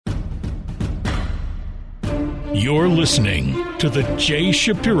You're listening to The Jay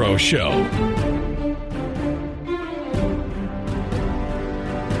Shapiro Show.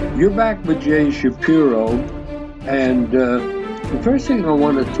 You're back with Jay Shapiro, and the first thing I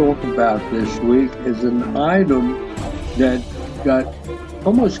want to talk about this week is an item that got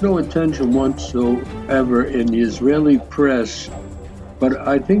almost no attention whatsoever in the Israeli press, but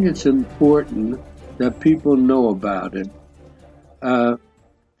I think it's important that people know about it.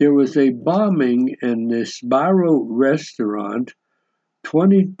 There was a bombing in this Sbarro restaurant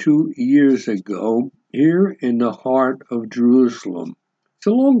 22 years ago here in the heart of Jerusalem. It's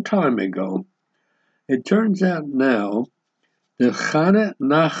a long time ago. It turns out now that Hannah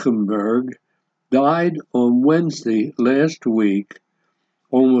Nachenberg died on Wednesday last week,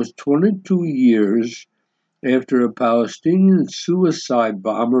 almost 22 years after a Palestinian suicide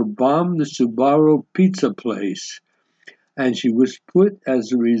bomber bombed the Sbarro pizza place, and she was put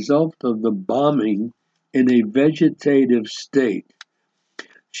as a result of the bombing in a vegetative state.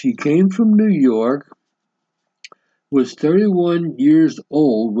 She came from New York, was 31 years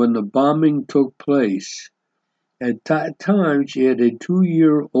old when the bombing took place. At that time, she had a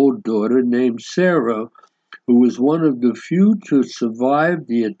 2-year-old daughter named Sarah, who was one of the few to survive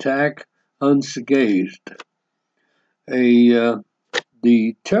the attack unscathed. The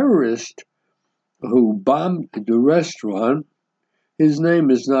terrorist who bombed the restaurant, his name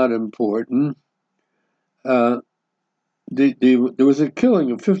is not important. There was a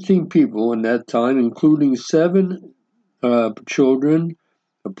killing of 15 people in that time, including 7 children,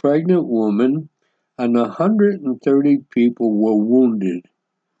 a pregnant woman, and 130 people were wounded.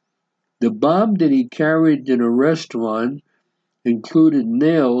 The bomb that he carried in a restaurant included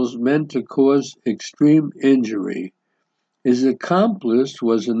nails meant to cause extreme injury. His accomplice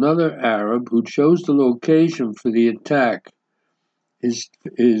was another Arab who chose the location for the attack.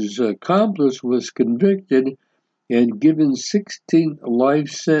 His accomplice was convicted and given 16 life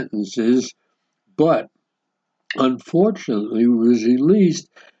sentences, but unfortunately was released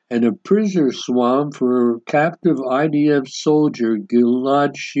in a prisoner swamp for captive IDF soldier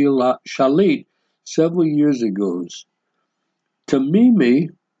Gilad Shalit several years ago. Tamimi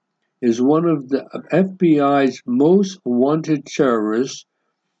is one of the FBI's most wanted terrorists.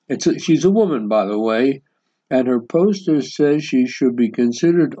 She's a woman, by the way, and her poster says she should be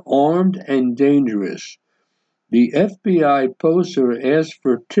considered armed and dangerous. The FBI poster asked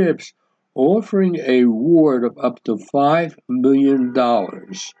for tips, offering a reward of up to $5 million.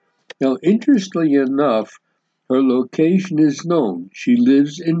 Now, interestingly enough, her location is known. She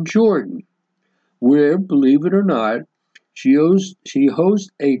lives in Jordan, where, believe it or not, she hosts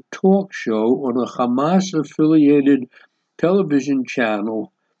a talk show on a Hamas-affiliated television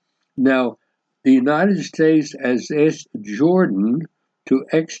channel. Now, the United States has asked Jordan to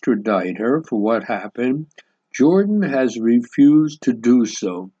extradite her for what happened. Jordan has refused to do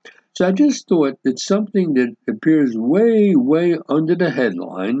so. So I just thought it's something that appears way, way under the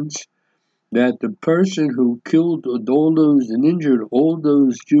headlines, that the person who killed all those and injured all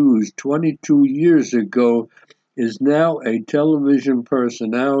those Jews 22 years ago is now a television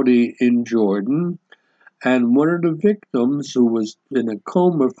personality in Jordan, and one of the victims, who was in a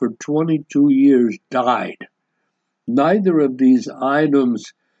coma for 22 years, died. Neither of these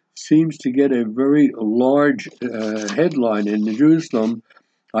items seems to get a very large headline in Jerusalem.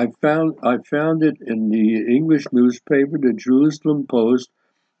 I found it in the English newspaper, the Jerusalem Post,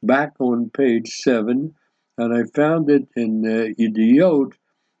 back on page 7, and I found it in Yediot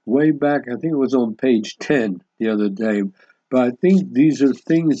way back, I think it was on page 10 the other day. But I think these are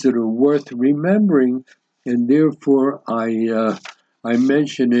things that are worth remembering, and therefore I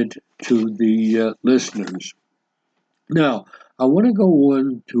mention it to the listeners. Now, I want to go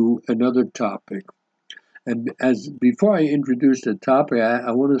on to another topic. And before I introduce the topic,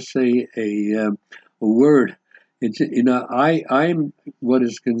 I want to say a word. I'm what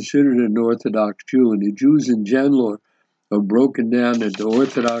is considered an Orthodox Jew, and the Jews in general are broken down into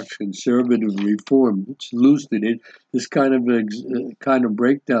Orthodox, Conservative, Reform. It's loosely. This kind of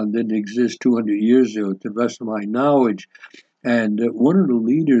breakdown didn't exist 200 years ago, to the best of my knowledge. And one of the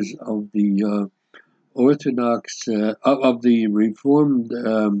leaders of the Orthodox of the Reformed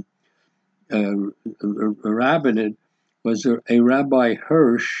rabbinate was a Rabbi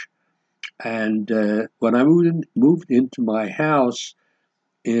Hirsch. And when I moved into my house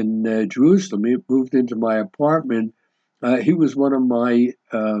in Jerusalem, he moved into my apartment. He was one of my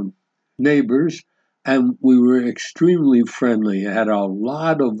neighbors, and we were extremely friendly. I had a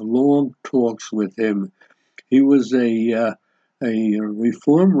lot of long talks with him. He was a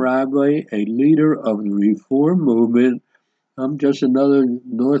Reform rabbi, a leader of the Reform movement, I'm just another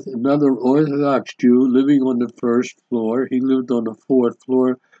Orthodox Jew living on the first floor. He lived on the fourth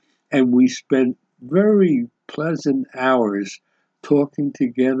floor, and we spent very pleasant hours talking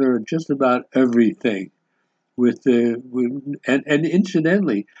together just about everything. And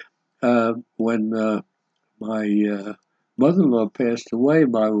incidentally, when my mother-in-law passed away,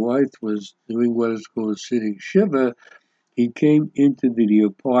 my wife was doing what is called sitting shiva. He came into the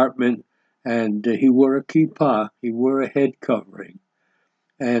apartment, and he wore a kippah. He wore a head covering.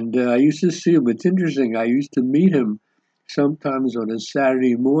 And I used to see him. It's interesting. I used to meet him sometimes on a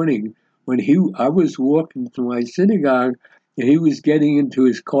Saturday morning when I was walking to my synagogue, and he was getting into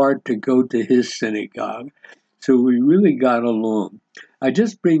his car to go to his synagogue. So we really got along. I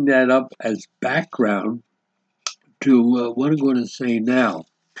just bring that up as background to what I'm going to say now.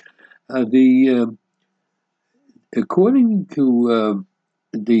 According to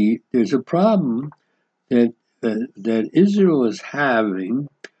there's a problem that Israel is having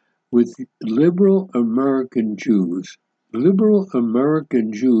with liberal American Jews. Liberal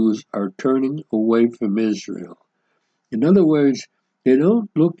American Jews are turning away from Israel. In other words, they don't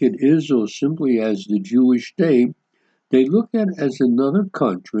look at Israel simply as the Jewish state. They look at it as another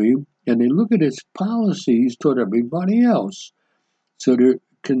country, and they look at its policies toward everybody else. So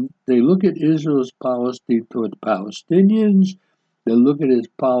they look at Israel's policy toward the Palestinians. They look at its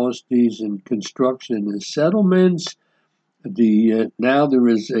policies in construction and settlements. Now there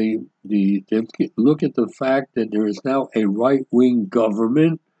is they look at the fact that there is now a right-wing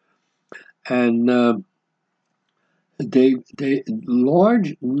government, and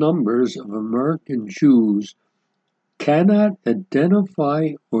large numbers of American Jews cannot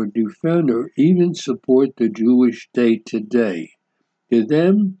identify or defend or even support the Jewish state today. To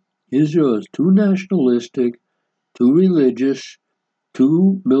them, Israel is too nationalistic, too religious,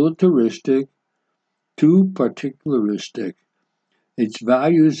 too militaristic, too particularistic. Its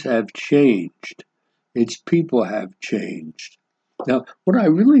values have changed. Its people have changed. Now, what I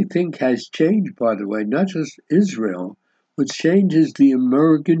really think has changed, by the way, not just Israel, what's changed is the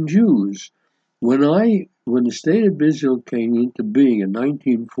American Jews. When the state of Israel came into being in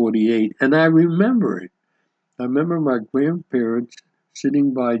 1948, and I remember it. I remember my grandparents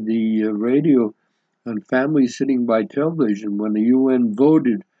sitting by the radio and family sitting by television when the UN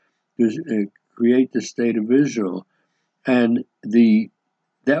voted to create the state of Israel. And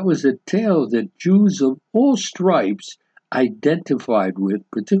that was a tale that Jews of all stripes identified with,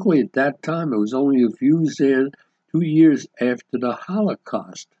 particularly at that time. It was only a few 2 years after the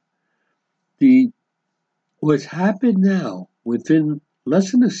Holocaust. What's happened now, within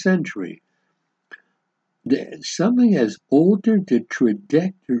less than a century, something has altered the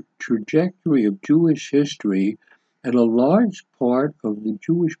trajectory of Jewish history, and a large part of the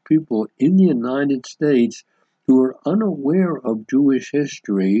Jewish people in the United States who are unaware of Jewish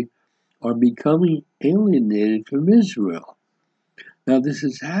history are becoming alienated from Israel. Now, this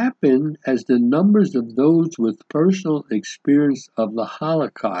has happened as the numbers of those with personal experience of the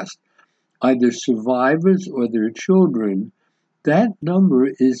Holocaust, either survivors or their children, that number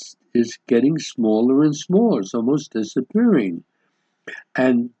is getting smaller and smaller. It's almost disappearing.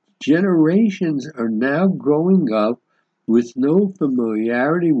 And generations are now growing up with no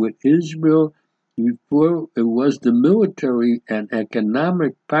familiarity with Israel before it was the military and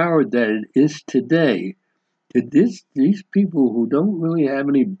economic power that it is today. These people who don't really have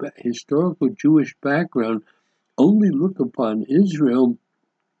any historical Jewish background only look upon Israel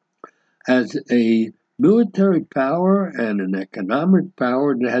as a military power and an economic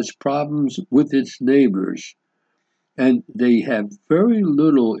power that has problems with its neighbors. And they have very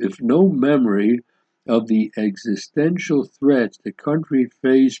little, if no memory, of the existential threats the country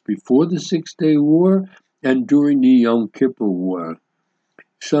faced before the Six-Day War and during the Yom Kippur War.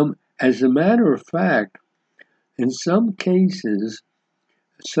 As a matter of fact, in some cases,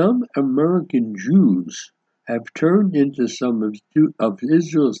 some American Jews have turned into some of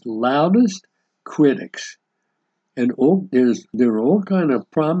Israel's loudest critics. And there are all kind of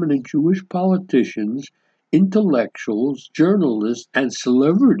prominent Jewish politicians, intellectuals, journalists, and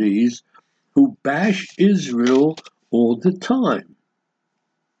celebrities who bash Israel all the time.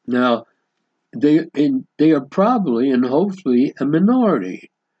 Now, they are probably and hopefully a minority,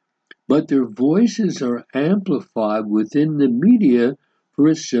 but their voices are amplified within the media for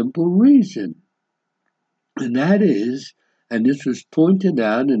a simple reason. And that is, and this was pointed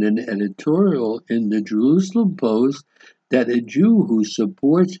out in an editorial in the Jerusalem Post, that a Jew who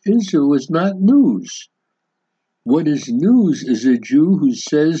supports Israel is not news. What is news is a Jew who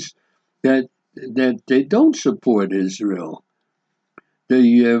says that they don't support Israel.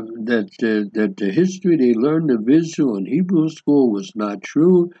 that the history they learned of Israel in Hebrew school was not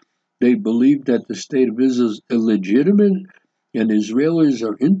true. They believed that the state of Israel is illegitimate, and Israelis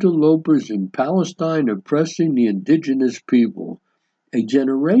are interlopers in Palestine oppressing the indigenous people. A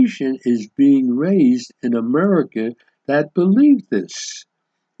generation is being raised in America that believe this.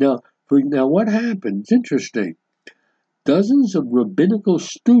 Now, what happened? It's interesting. Dozens of rabbinical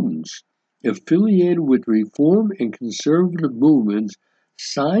students affiliated with reform and conservative movements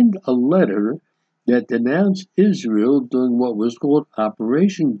signed a letter that denounced Israel during what was called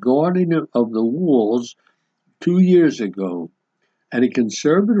Operation Guardian of the Walls 2 years ago. And a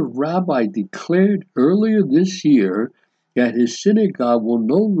conservative rabbi declared earlier this year that his synagogue will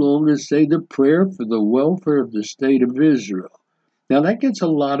no longer say the prayer for the welfare of the state of Israel. Now, that gets a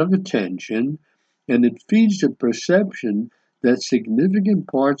lot of attention, and it feeds the perception that significant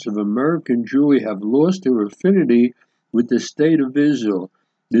parts of American Jewry have lost their affinity with the state of Israel,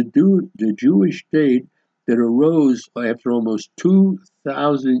 the Jewish state that arose after almost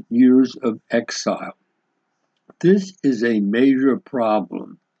 2,000 years of exile. This is a major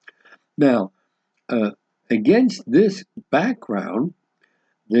problem. Now, against this background,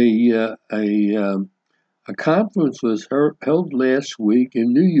 a conference was held last week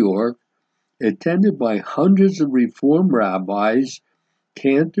in New York, attended by hundreds of Reform rabbis,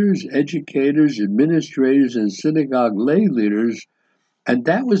 cantors, educators, administrators, and synagogue lay leaders, and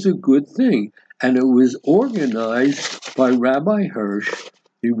that was a good thing. And it was organized by Rabbi Hirsch,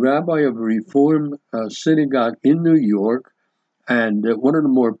 the rabbi of a Reform synagogue in New York, and one of the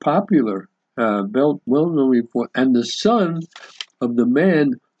more popular, well-known Reform, and the son of the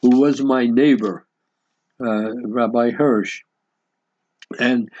man who was my neighbor, Rabbi Hirsch.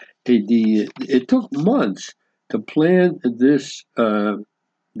 And it took months to plan this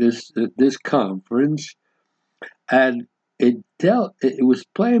conference, and it was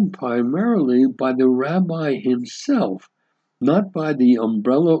planned primarily by the rabbi himself, not by the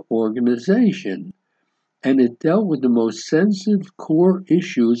umbrella organization, and it dealt with the most sensitive core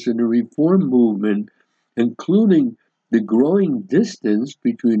issues in the Reform movement, including the growing distance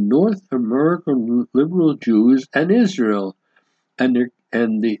between North American liberal Jews and Israel, and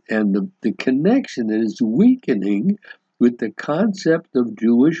the connection that is weakening with the concept of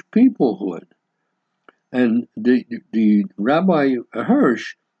Jewish peoplehood. And the Rabbi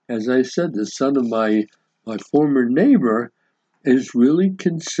Hirsch, as I said, the son of my former neighbor, is really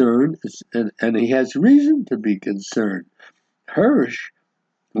concerned, and he has reason to be concerned. Hirsch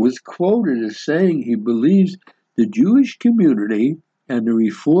was quoted as saying he believes the Jewish community and the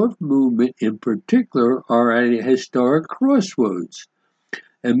Reform movement in particular are at a historic crossroads.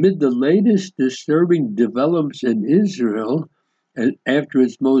 Amid the latest disturbing developments in Israel, after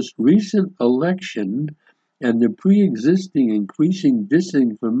its most recent election, and the pre-existing increasing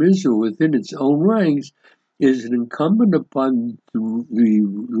distance from Israel within its own ranks, is it incumbent upon the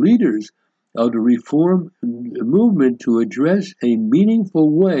leaders of the Reform movement to address a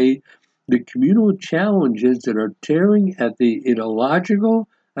meaningful way the communal challenges that are tearing at the ideological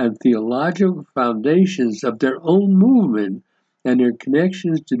and theological foundations of their own movement and their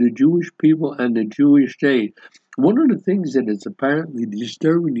connections to the Jewish people and the Jewish state. One of the things that is apparently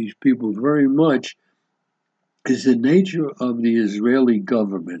disturbing these people very much is the nature of the Israeli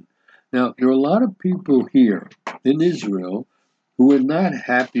government. Now, there are a lot of people here in Israel who are not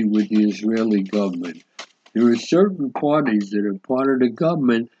happy with the Israeli government. There are certain parties that are part of the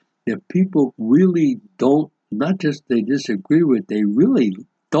government that people really don't, not just they disagree with, they really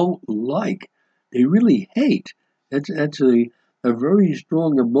don't like. They really hate. That's actually a very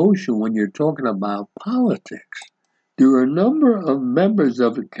strong emotion when you're talking about politics. There are a number of members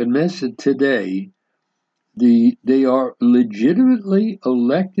of the Knesset today. They are legitimately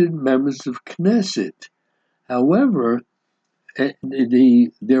elected members of Knesset. However,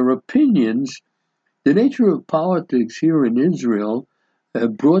 their opinions, the nature of politics here in Israel,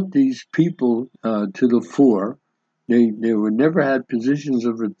 brought these people to the fore. They were never had positions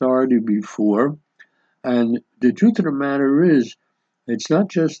of authority before. And the truth of the matter is, it's not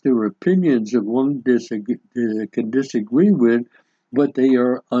just their opinions that one can disagree with, but they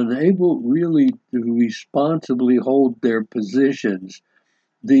are unable really to responsibly hold their positions.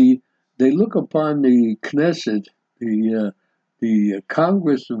 They look upon the Knesset, the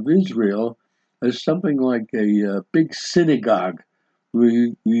Congress of Israel, as something like a big synagogue where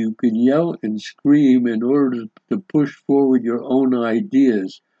you can yell and scream in order to push forward your own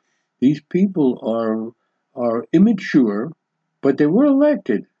ideas. These people are immature, but they were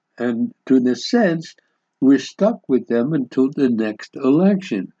elected, and to the sense, we're stuck with them until the next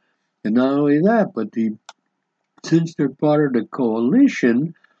election. And not only that, but the since they're part of the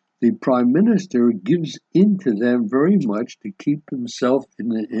coalition, the prime minister gives in to them very much to keep himself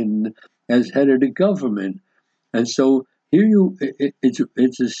in as head of the government. And so here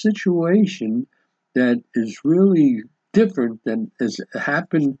it's a situation that is really different than has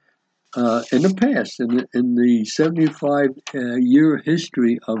happened in the past, in the 75-year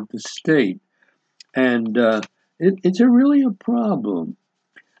history of the state. And it's really a problem.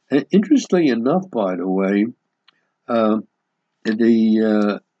 And interestingly enough, by the way, uh,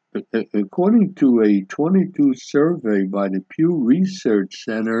 according to a 22 survey by the Pew Research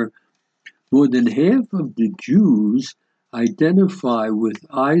Center, more than half of the Jews identify with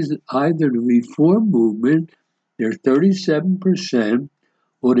either the Reform movement, they're 37%,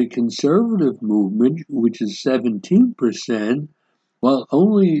 or the conservative movement, which is 17%, while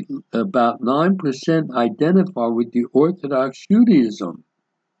only about 9% identify with the Orthodox Judaism.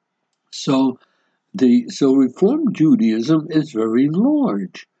 So Reform Judaism is very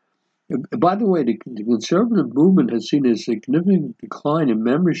large. By the way, the conservative movement has seen a significant decline in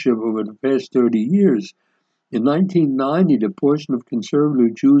membership over the past 30 years. In 1990, the portion of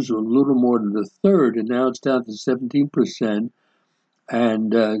conservative Jews was a little more than a third, and now it's down to 17%.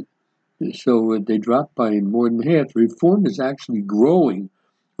 And so they dropped by more than half. Reform is actually growing.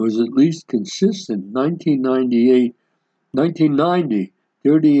 It was at least consistent. 1990,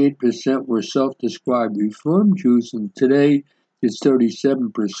 38% were self-described Reform Jews, and today it's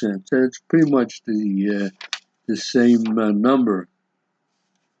 37%. So it's pretty much the same number.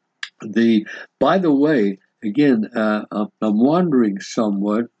 By the way, again, I'm wandering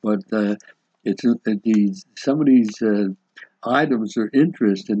somewhat, but some of these items are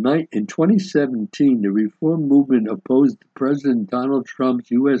interesting. In 2017, the Reform movement opposed President Donald Trump's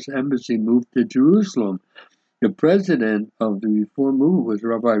U.S. Embassy move to Jerusalem. The president of the Reform movement was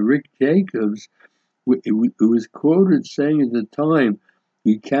Rabbi Rick Jacobs, who was quoted saying at the time,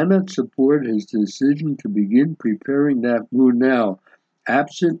 "We cannot support his decision to begin preparing that move now,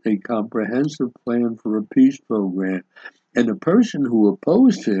 absent a comprehensive plan for a peace program." And the person who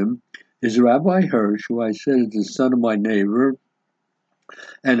opposed him is Rabbi Hirsch, who I said is the son of my neighbor.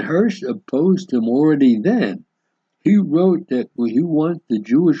 And Hirsch opposed him already then. He wrote that he wants the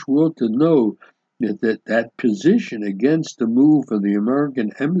Jewish world to know that position against the move of the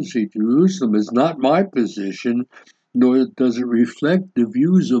American embassy to Jerusalem is not my position, nor does it reflect the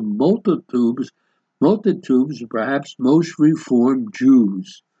views of multitudes, perhaps most Reformed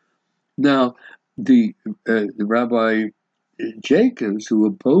Jews. Now, the Rabbi Jacobs, who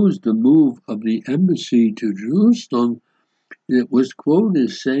opposed the move of the embassy to Jerusalem, was quoted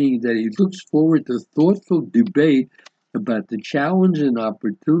as saying that he looks forward to thoughtful debate about the challenges and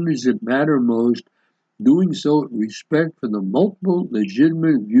opportunities that matter most, doing so with respect for the multiple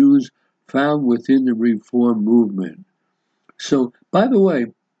legitimate views found within the Reform movement. So, by the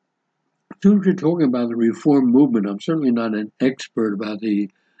way, since we're talking about the Reform movement, I'm certainly not an expert about the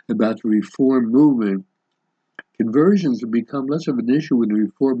Reform movement. Conversions have become less of an issue with the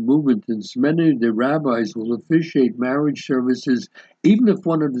Reform movement, since many of the rabbis will officiate marriage services even if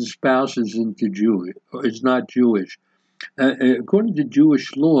one of the spouses is not Jewish. According to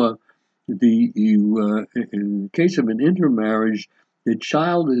Jewish law, in the case of an intermarriage, the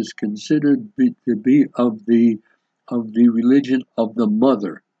child is considered to be of the religion of the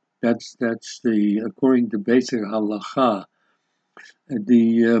mother. That's according to basic halacha.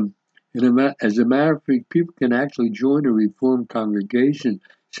 As a matter of fact, people can actually join a Reformed congregation,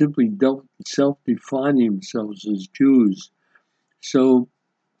 simply don't self-define themselves as Jews. So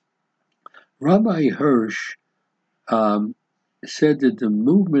Rabbi Hirsch said that the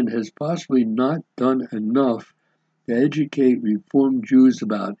movement has possibly not done enough to educate Reformed Jews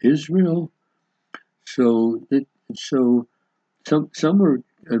about Israel. So some are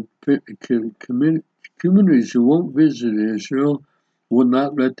communities who won't visit Israel will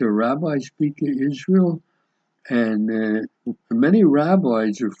not let their rabbis speak of Israel, and many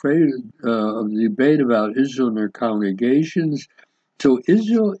rabbis are afraid of the debate about Israel in their congregations. So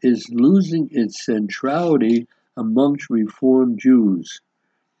Israel is losing its centrality amongst Reformed Jews.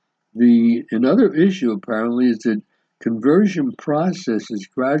 Another issue apparently is that conversion process has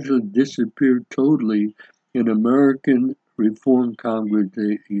gradually disappeared totally in American Reformed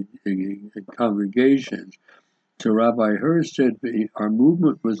congregations. So Rabbi Hirsch said our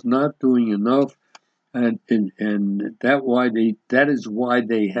movement was not doing enough, and that is why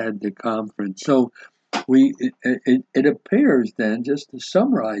they had the conference. So it appears then, just to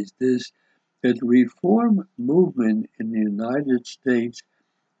summarize this, that the Reform movement in the United States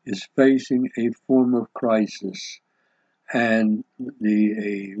is facing a form of crisis. And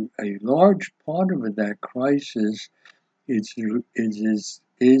a large part of that crisis is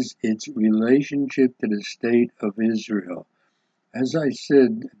its relationship to the state of Israel. As I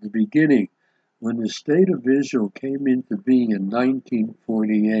said at the beginning, when the state of Israel came into being in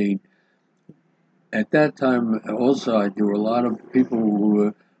 1948, at that time also there were a lot of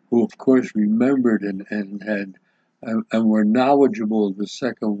people who of course remembered and had and were knowledgeable of the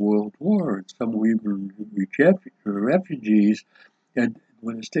Second World War, and some were even refugees. And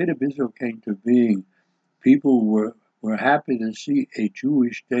when the state of Israel came to being, people were happy to see a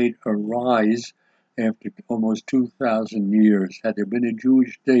Jewish state arise after almost 2,000 years. Had there been a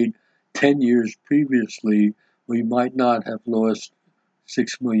Jewish state 10 years previously, we might not have lost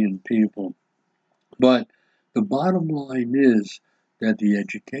 6 million people. But the bottom line is that the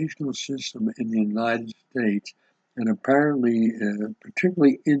educational system in the United States, and apparently,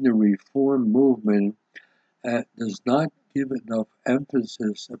 particularly in the reform movement, does not give enough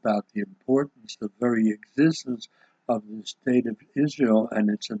emphasis about the importance, the very existence of the state of Israel, and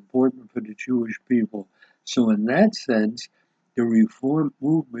it's important for the Jewish people. So in that sense, the reform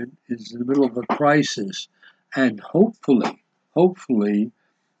movement is in the middle of a crisis, and hopefully,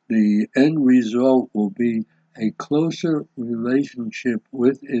 the end result will be a closer relationship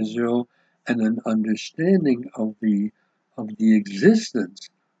with Israel and an understanding of the existence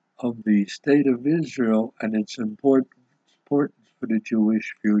of the state of Israel and its importance for the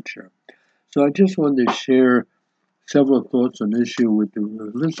Jewish future. So I just wanted to share several thoughts on this issue with the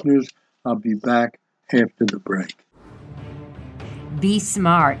listeners. I'll be back after the break. Be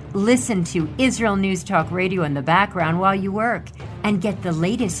smart. Listen to Israel News Talk Radio in the background while you work and get the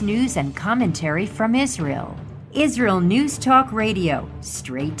latest news and commentary from Israel. Israel News Talk Radio.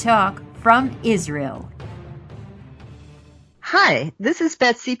 Straight talk from Israel. Hi, this is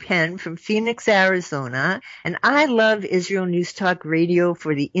Betsy Penn from Phoenix, Arizona, and I love Israel News Talk Radio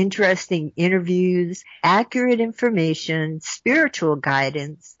for the interesting interviews, accurate information, spiritual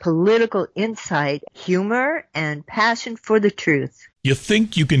guidance, political insight, humor, and passion for the truth. You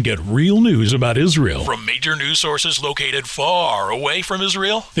think you can get real news about Israel from major news sources located far away from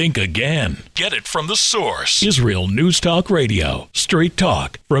Israel? Think again. Get it from the source. Israel News Talk Radio. Straight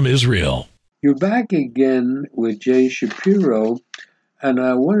talk from Israel. You're back again with Jay Shapiro, and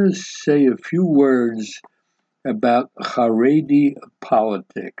I want to say a few words about Haredi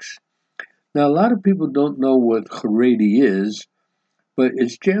politics. Now, a lot of people don't know what Haredi is, but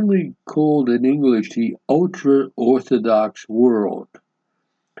it's generally called in English the ultra-Orthodox world.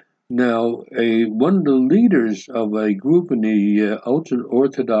 Now, one of the leaders of a group in the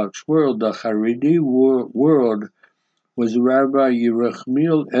ultra-Orthodox world, the Haredi world, was Rabbi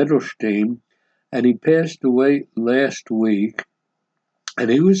Yerachmiel Edelstein, and he passed away last week, and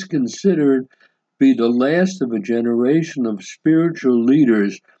he was considered to be the last of a generation of spiritual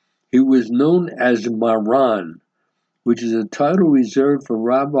leaders. He was known as Maran, which is a title reserved for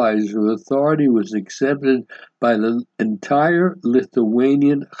rabbis whose authority was accepted by the entire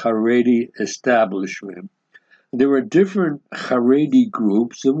Lithuanian Haredi establishment. There are different Haredi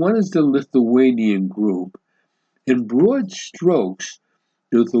groups, and one is the Lithuanian group. In broad strokes,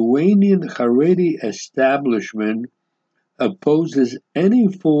 the Lithuanian Haredi establishment opposes any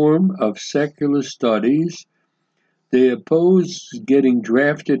form of secular studies. They oppose getting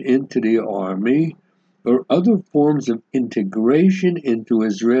drafted into the army or other forms of integration into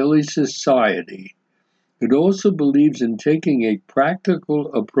Israeli society. It also believes in taking a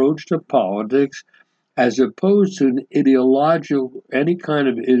practical approach to politics as opposed to any kind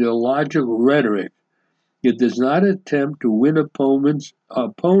of ideological rhetoric. It does not attempt to win opponents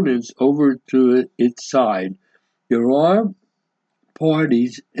over to its side. There are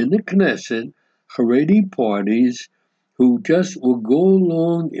parties in the Knesset, Haredi parties, who just will go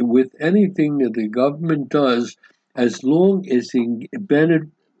along with anything that the government does as long as it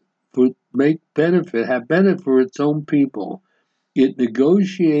have benefit for its own people. It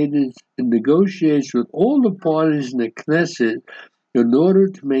negotiates with all the parties in the Knesset in order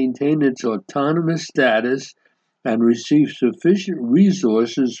to maintain its autonomous status and receive sufficient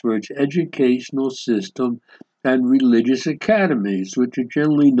resources for its educational system and religious academies, which are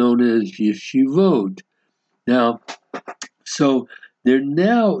generally known as yeshivot. Now, so there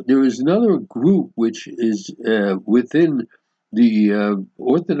is another group which is within the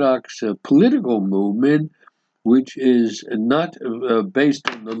Orthodox political movement, which is not based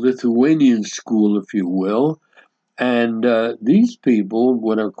on the Lithuanian school, if you will. And these people,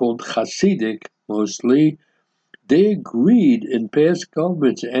 what are called Hasidic mostly, they agreed in past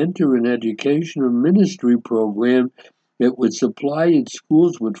government to enter an education and ministry program that would supply its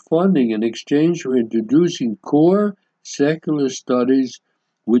schools with funding in exchange for introducing core secular studies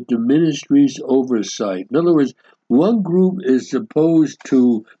with the ministry's oversight. In other words, one group is opposed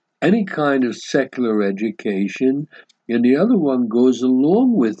to any kind of secular education, and the other one goes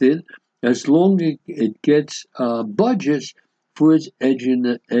along with it as long as it gets budgets for its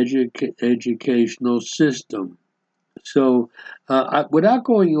educational system. So, without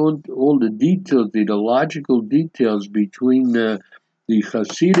going on to all the details, the logical details between the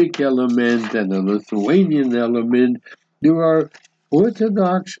Hasidic element and the Lithuanian element, there are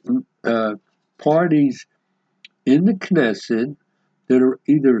Orthodox parties in the Knesset that are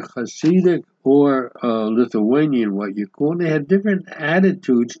either Hasidic or Lithuanian, what you call. They have different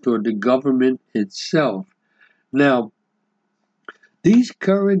attitudes toward the government itself. Now, these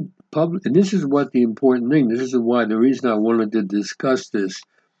current public, and this is what the important thing, this is why the reason I wanted to discuss this.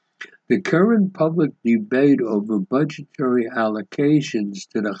 The current public debate over budgetary allocations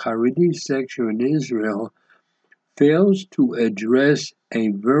to the Haredi sector in Israel fails to address a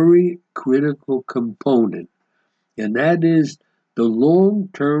very critical component, and that is the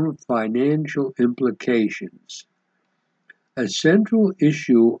long-term financial implications. A central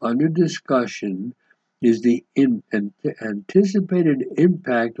issue under discussion is the anticipated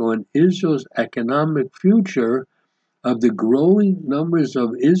impact on Israel's economic future of the growing numbers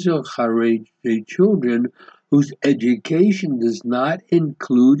of Israel Haredi children whose education does not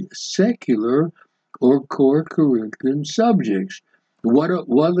include secular or core curriculum subjects. What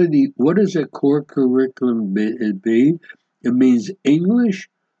does a core curriculum be? It means English,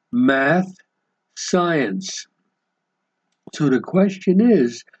 math, science. So the question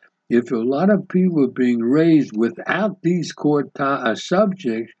is, if a lot of people are being raised without these core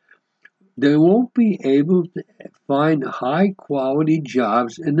subjects, they won't be able to find high-quality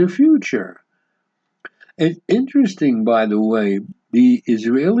jobs in the future. It's interesting, by the way, the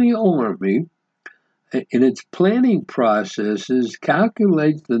Israeli army, in its planning processes,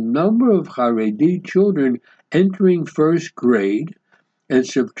 calculates the number of Haredi children entering first grade and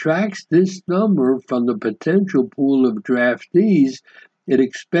subtracts this number from the potential pool of draftees it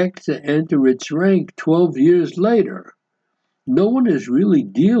expects to enter its rank 12 years later. No one is really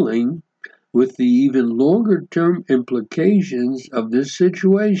dealing with the even longer-term implications of this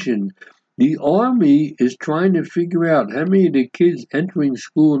situation. The Army is trying to figure out how many of the kids entering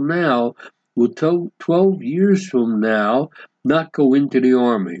school now will 12 years from now not go into the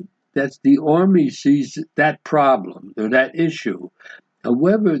Army. That's the Army sees that problem or that issue.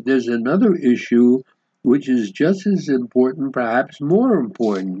 However, there's another issue which is just as important, perhaps more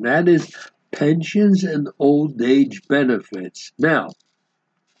important. That is pensions and old age benefits. Now,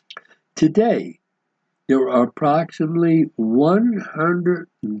 today, there are approximately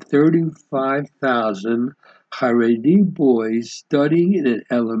 135,000 Haredi boys studying in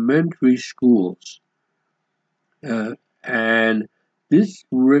elementary schools. And this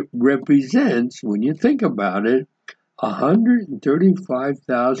represents, when you think about it,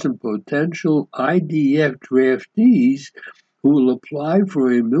 135,000 potential IDF draftees who will apply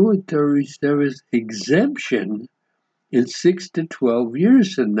for a military service exemption in 6 to 12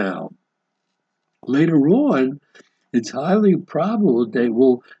 years from now. Later on, it's highly probable they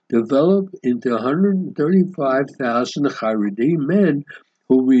will develop into 135,000 Haredi men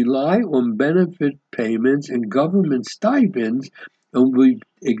who rely on benefit payments and government stipends and will be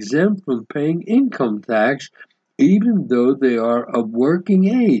exempt from paying income tax even though they are of working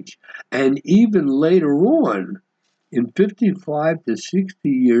age. And even later on, in 55 to 60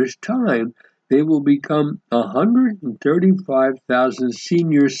 years' time, they will become 135,000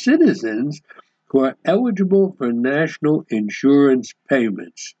 senior citizens who are eligible for national insurance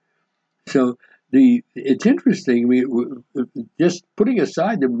payments. So it's interesting, just putting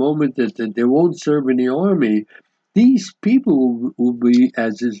aside the moment that they won't serve in the army, these people will be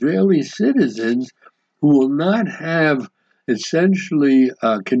as Israeli citizens who will not have essentially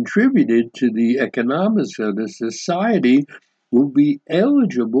contributed to the economics of the society, will be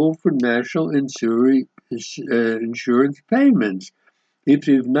eligible for national insurance payments. If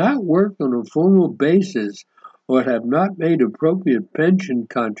you've not worked on a formal basis or have not made appropriate pension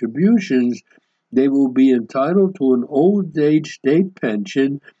contributions, they will be entitled to an old age state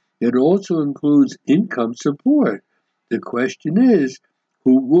pension that also includes income support. The question is,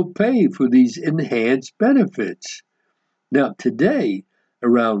 who will pay for these enhanced benefits? Now, today,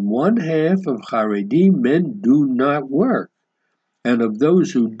 around one half of Haredi men do not work, and of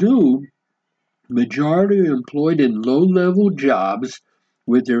those who do, majority are employed in low-level jobs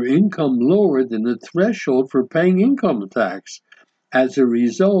with their income lower than the threshold for paying income tax. As a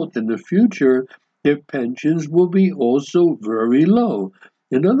result, in the future, their pensions will be also very low.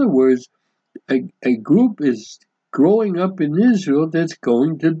 In other words, a group is growing up in Israel that's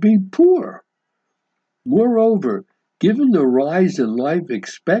going to be poor. Moreover, given the rise in life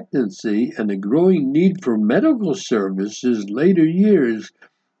expectancy and the growing need for medical services later years,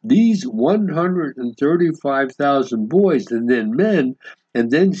 these 135,000 boys and then men and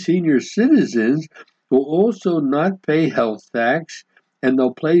then senior citizens will also not pay health tax, and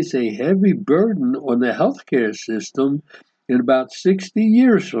they'll place a heavy burden on the healthcare system in about 60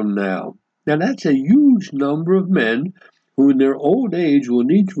 years from now. Now, that's a huge number of men who in their old age will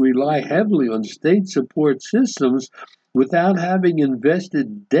need to rely heavily on state support systems without having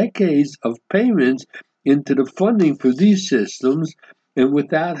invested decades of payments into the funding for these systems and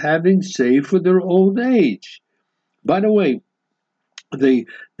without having saved for their old age. By the way, the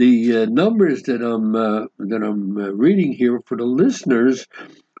numbers that I'm reading here for the listeners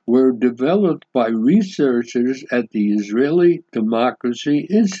were developed by researchers at the Israeli Democracy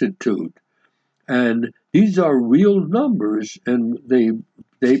Institute. And these are real numbers, and they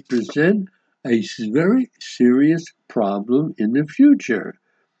present a very serious problem in the future.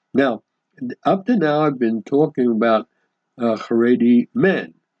 Now, up to now, I've been talking about Haredi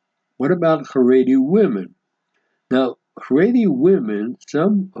men. What about Haredi women? Now, Haredi women,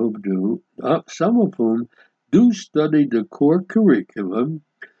 some of whom do study the core curriculum,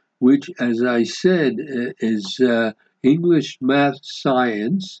 which, as I said, is English, math,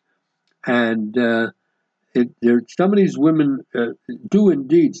 science, and some of these women do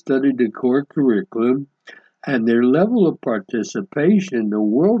indeed study the core curriculum, and their level of participation in the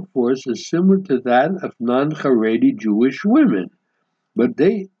workforce is similar to that of non-Haredi Jewish women. But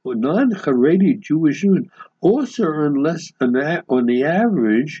non-Haredi Jewish women also earn less on the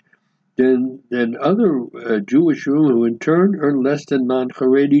average than other Jewish women, who in turn earn less than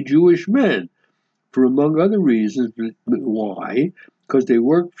non-Haredi Jewish men, for among other reasons. Why? Because they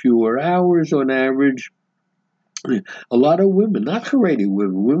work fewer hours on average. A lot of women, not Haredi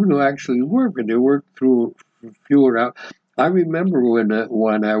women who actually work, and they work through fewer hours. I remember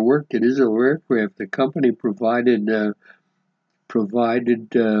when I worked at Israel Aircraft, the company provided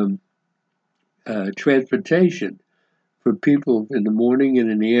transportation for people in the morning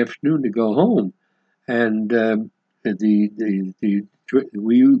and in the afternoon to go home, and we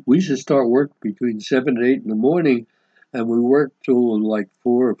used to start work between 7 and 8 in the morning, and we worked till like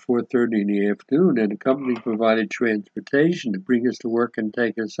 4 or 4:30 in the afternoon, and the company provided transportation to bring us to work and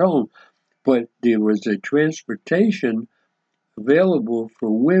take us home. But there was a transportation available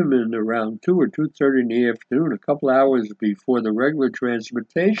for women around 2 or 2:30 in the afternoon, a couple hours before the regular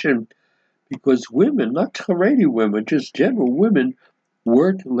transportation, because women, not Haredi women, just general women,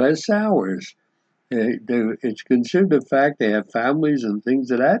 worked less hours. It's considered a fact they have families and things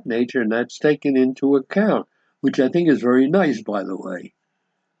of that nature, and that's taken into account, which I think is very nice, by the way.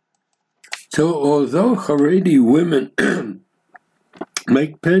 So although Haredi women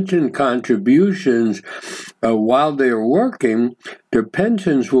make pension contributions while they are working, their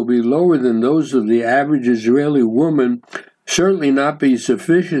pensions will be lower than those of the average Israeli woman, certainly not be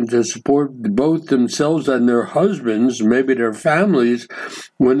sufficient to support both themselves and their husbands, maybe their families,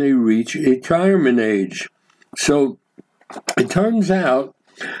 when they reach retirement age. So it turns out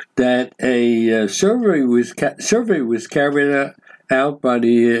that a survey was carried out by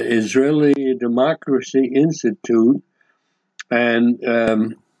the Israeli Democracy Institute, and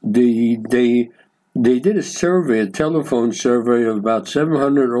they did a survey, a telephone survey of about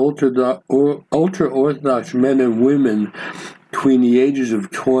 700 ultra-Orthodox men and women between the ages of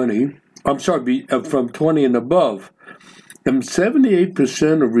from 20 and above. And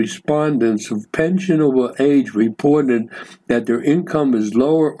 78% of respondents of pensionable age reported that their income is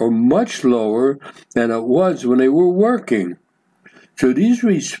lower or much lower than it was when they were working. So these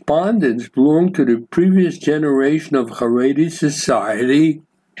respondents belong to the previous generation of Haredi society,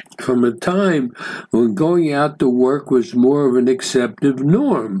 from a time when going out to work was more of an accepted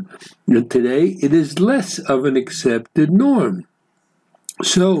norm. And today it is less of an accepted norm.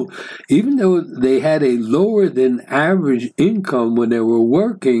 So even though they had a lower than average income when they were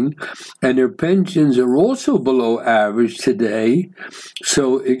working, and their pensions are also below average today,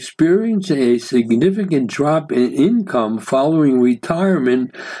 so experiencing a significant drop in income following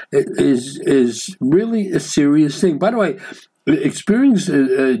retirement is really a serious thing. By the way, experience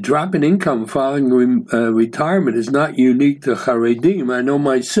a drop in income following retirement is not unique to Haredim. I know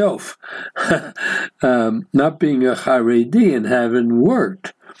myself, not being a Haredi and having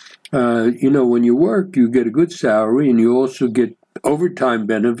worked. When you work, you get a good salary, and you also get overtime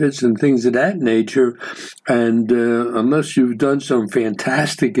benefits and things of that nature. And unless you've done some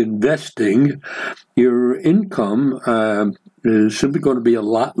fantastic investing, your income is simply going to be a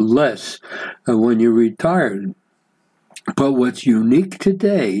lot less when you're retired. But what's unique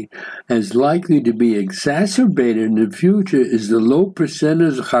today and is likely to be exacerbated in the future is the low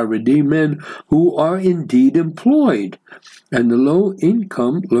percentage of Haredi men who are indeed employed, and the low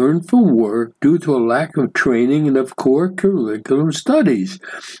income learned from work due to a lack of training and of core curriculum studies.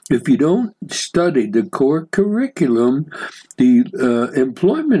 If you don't study the core curriculum, the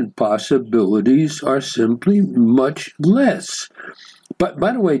employment possibilities are simply much less. But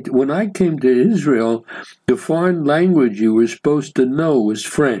by the way, when I came to Israel, the foreign language you were supposed to know was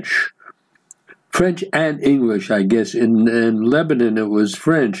French. French and English, I guess. In Lebanon, it was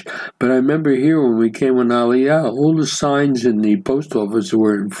French. But I remember here when we came on Aliyah, all the signs in the post office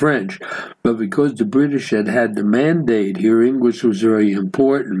were in French. But because the British had the mandate here, English was very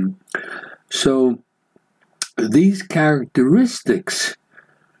important. So these characteristics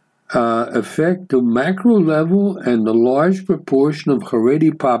affect the macro level and the large proportion of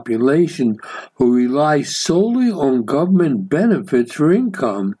Haredi population who rely solely on government benefits for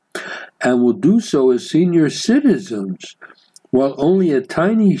income and will do so as senior citizens, while only a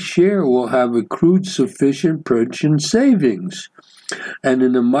tiny share will have accrued sufficient pension savings. And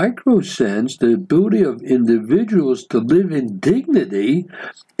in a micro sense, the ability of individuals to live in dignity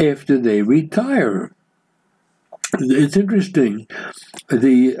after they retire. It's interesting.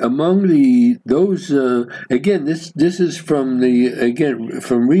 This is from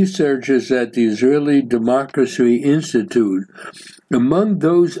researchers at the Israeli Democracy Institute. Among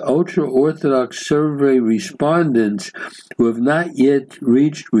those ultra-Orthodox survey respondents who have not yet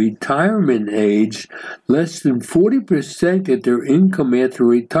reached retirement age, less than 40% that their income after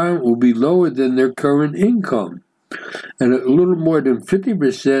retirement will be lower than their current income. And a little more than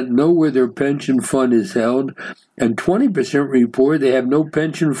 50% know where their pension fund is held, and 20% report they have no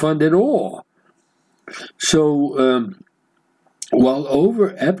pension fund at all. So, while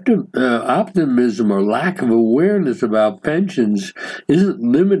optimism or lack of awareness about pensions isn't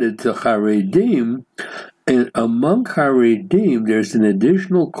limited to Haredim, and among Haredim there's an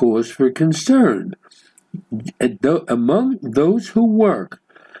additional cause for concern. Among those who work,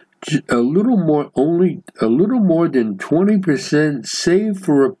 a little more than 20% save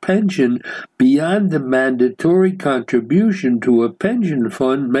for a pension beyond the mandatory contribution to a pension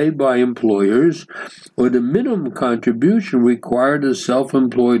fund made by employers or the minimum contribution required of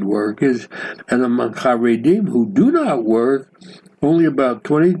self-employed workers, and among Haredim who do not work, only about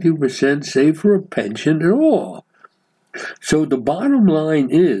 22% save for a pension at all. So the bottom line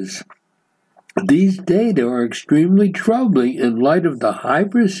is, these data are extremely troubling in light of the high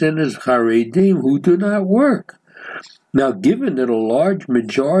percentage of Haredim who do not work. Now, given that a large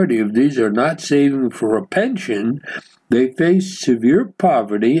majority of these are not saving for a pension, they face severe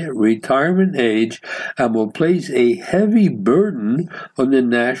poverty at retirement age and will place a heavy burden on the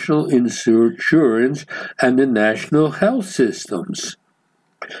national insurance and the national health systems.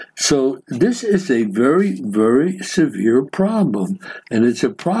 So this is a very, very severe problem, and it's a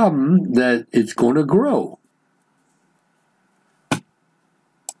problem that it's going to grow.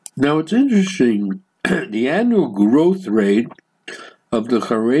 Now, it's interesting, the annual growth rate of the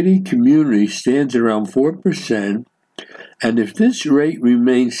Haredi community stands around 4%, and if this rate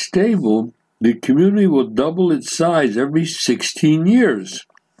remains stable, the community will double its size every 16 years.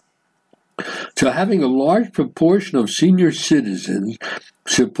 So having a large proportion of senior citizens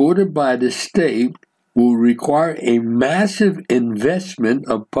supported by the state will require a massive investment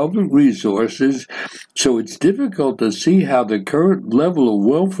of public resources, so it's difficult to see how the current level of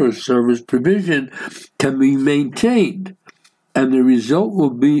welfare service provision can be maintained. And the result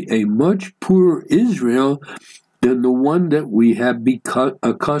will be a much poorer Israel than the one that we have become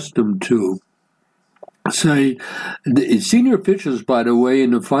accustomed to. The senior officials, by the way, in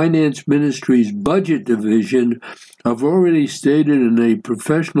the Finance Ministry's Budget Division have already stated in a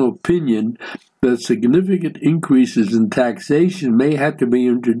professional opinion that significant increases in taxation may have to be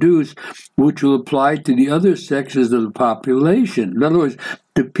introduced, which will apply to the other sections of the population. In other words,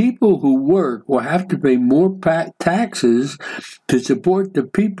 the people who work will have to pay more taxes to support the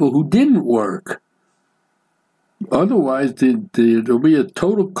people who didn't work. Otherwise, there'll be a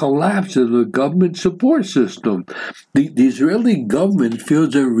total collapse of the government support system. The Israeli government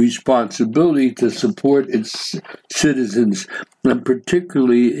feels a responsibility to support its citizens, and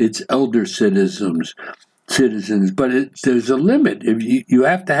particularly its elder citizens. But there's a limit. You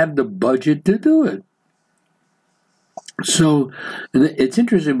have to have the budget to do it. So it's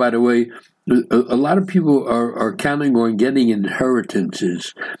interesting, by the way, a lot of people are counting on getting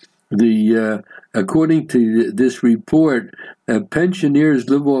inheritances. according to this report, pensioners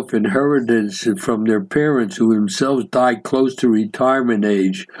live off inheritance from their parents who themselves died close to retirement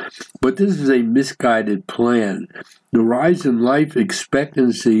age. But this is a misguided plan. The rise in life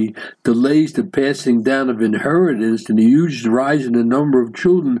expectancy delays the passing down of inheritance, and the huge rise in the number of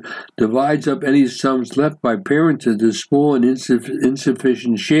children divides up any sums left by parents into small and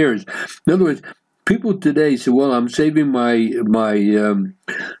insufficient shares. In other words, people today say, well, I'm saving my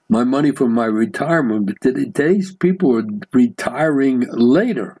money for my retirement, but today's people are retiring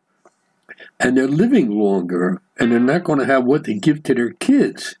later, and they're living longer, and they're not going to have what to give to their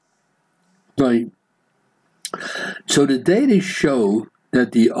kids. So the data show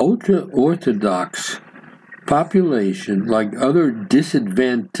that the ultra-Orthodox population, like other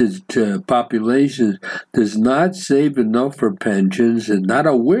disadvantaged populations, does not save enough for pensions and not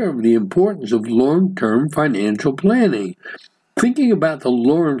aware of the importance of long-term financial planning. Thinking about the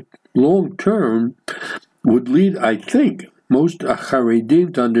long term would lead, I think, most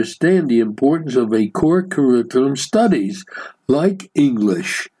Haredim to understand the importance of a core curriculum studies like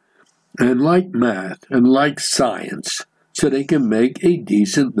English and like math and like science, so they can make a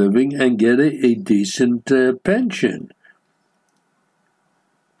decent living and get a decent pension.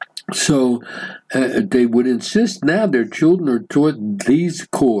 So they would insist now their children are taught these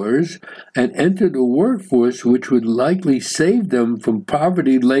cores and enter the workforce, which would likely save them from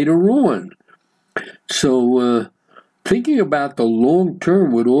poverty later on. So thinking about the long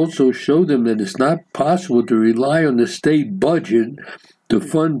term would also show them that it's not possible to rely on the state budget to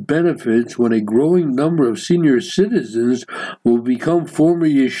fund benefits when a growing number of senior citizens will become former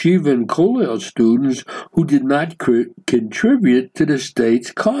yeshiva and kollel students who did not contribute to the state's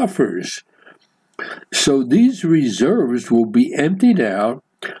coffers. So these reserves will be emptied out,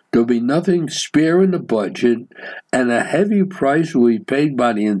 there'll be nothing spare in the budget, and a heavy price will be paid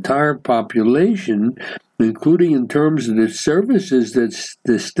by the entire population, including in terms of the services that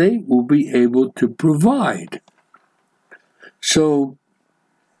the state will be able to provide. So,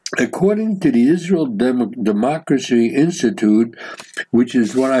 according to the Israel Democracy Institute, which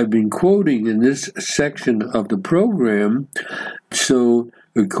is what I've been quoting in this section of the program, so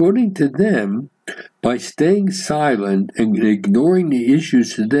according to them, by staying silent and ignoring the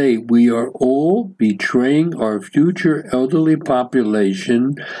issues today, we are all betraying our future elderly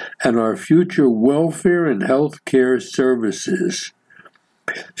population and our future welfare and health care services.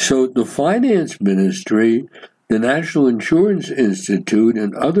 So the Finance Ministry, the National Insurance Institute,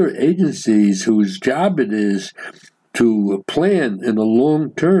 and other agencies whose job it is to plan in the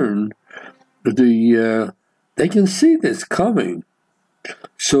long term, they can see this coming.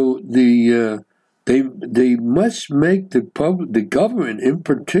 So they must make the government in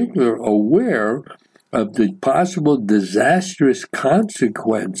particular aware of the possible disastrous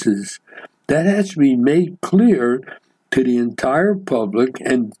consequences. That has to be made clear to the entire public,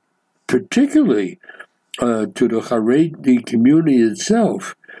 and particularly to the Haredi community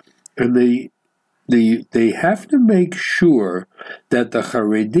itself. And they have to make sure that the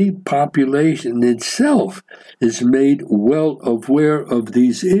Haredi population itself is made well aware of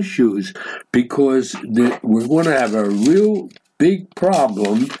these issues, because we're going to have a real big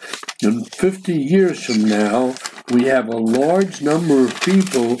problem. In 50 years from now, we have a large number of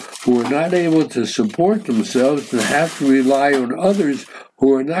people who are not able to support themselves and have to rely on others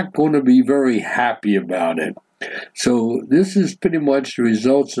who are not going to be very happy about it. So this is pretty much the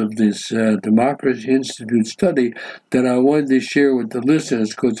results of this Democracy Institute study that I wanted to share with the listeners,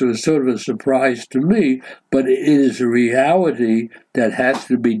 because it was sort of a surprise to me, but it is a reality that has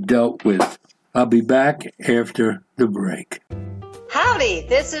to be dealt with. I'll be back after the break. Howdy,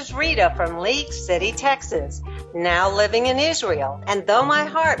 this is Rita from League City, Texas, now living in Israel. And though my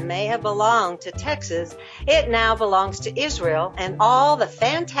heart may have belonged to Texas, it now belongs to Israel and all the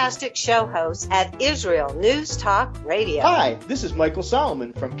fantastic show hosts at Israel News Talk Radio. Hi, this is Michael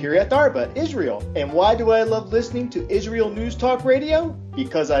Solomon from Kiryat Arba, Israel. And why do I love listening to Israel News Talk Radio?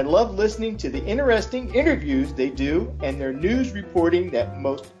 Because I love listening to the interesting interviews they do and their news reporting that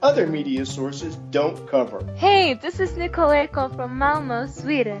most other media sources don't cover. Hey, this is Nicole Ekholm from Malmö,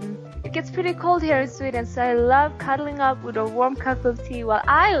 Sweden. It gets pretty cold here in Sweden, so I love cuddling up with a warm cup of tea while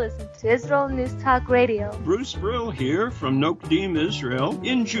I listen to Israel News Talk Radio. Bruce Brill here from Nokdim, Israel,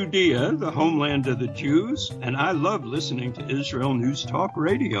 in Judea, the homeland of the Jews, and I love listening to Israel News Talk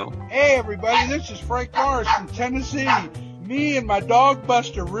Radio. Hey everybody, this is Frank Morris from Tennessee. Me and my dog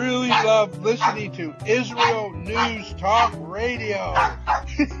Buster really love listening to Israel News Talk Radio.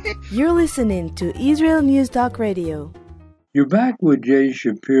 You're listening to Israel News Talk Radio. You're back with Jay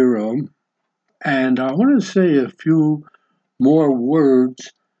Shapiro, and I want to say a few more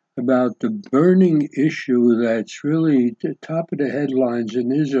words about the burning issue that's really the top of the headlines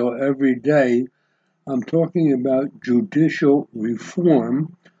in Israel every day. I'm talking about judicial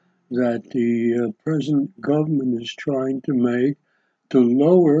reform that the present government is trying to make to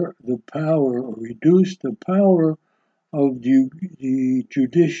lower the power or reduce the power of the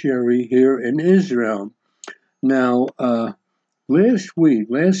judiciary here in Israel. Now,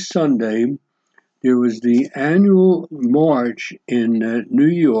 last Sunday, there was the annual march in New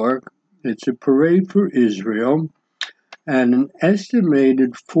York. It's a parade for Israel, and an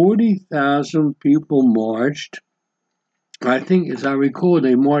estimated 40,000 people marched. I think, as I recall,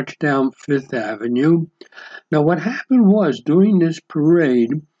 they marched down Fifth Avenue. Now, what happened was during this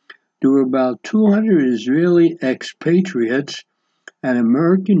parade, there were about 200 Israeli expatriates and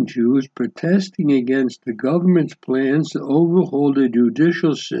American Jews protesting against the government's plans to overhaul the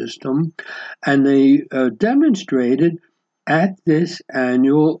judicial system, and they demonstrated at this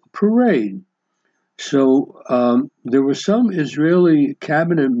annual parade. So there were some Israeli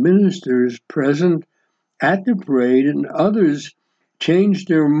cabinet ministers present at the parade, and others changed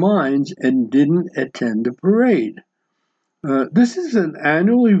their minds and didn't attend the parade. This is an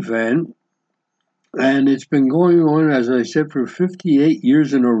annual event, and it's been going on, as I said, for 58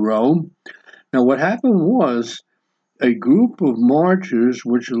 years in a row. Now, what happened was a group of marchers,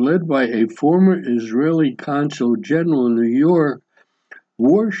 which were led by a former Israeli consul general in New York,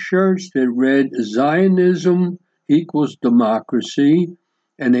 wore shirts that read Zionism equals democracy,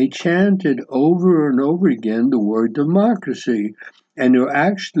 and they chanted over and over again the word democracy. And they were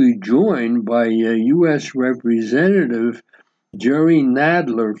actually joined by U.S. Representative Jerry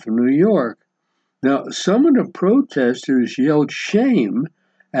Nadler from New York. Now, some of the protesters yelled shame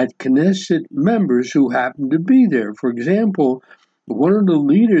at Knesset members who happened to be there. For example, one of the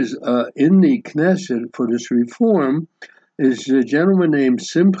leaders in the Knesset for this reform is a gentleman named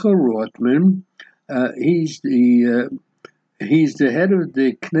Simcha Rotman. He's the head of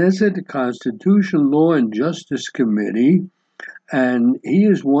the Knesset Constitution, Law, and Justice Committee, and he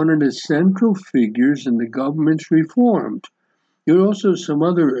is one of the central figures in the government's reforms. There are also some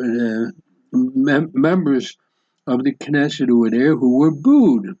other members of the Knesset who were there who were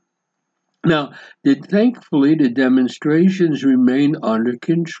booed. Now, thankfully, the demonstrations remained under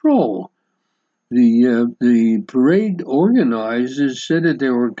control. The parade organizers said that they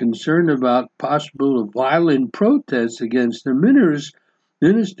were concerned about possible violent protests against the ministers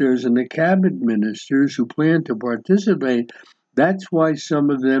and the cabinet ministers who planned to participate. That's why some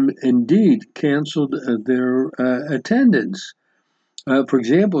of them indeed canceled their attendance. For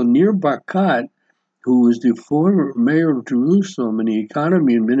example, Nir Barkat, who was the former mayor of Jerusalem and the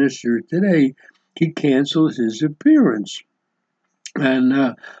economy minister today, he canceled his appearance.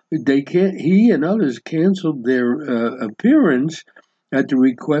 And he and others canceled their appearance at the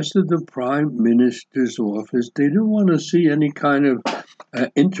request of the prime minister's office. They didn't want to see any kind of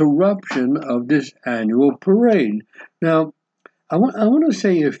interruption of this annual parade. Now, I want to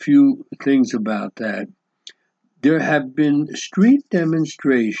say a few things about that. There have been street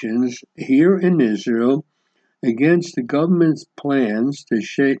demonstrations here in Israel against the government's plans to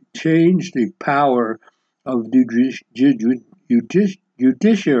change the power of the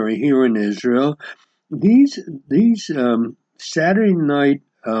judiciary here in Israel. These Saturday night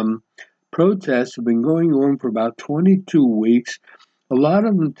protests have been going on for about 22 weeks. A lot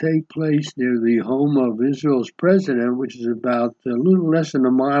of them take place near the home of Israel's president, which is about a little less than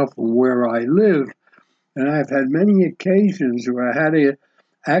a mile from where I live. And I've had many occasions where I had to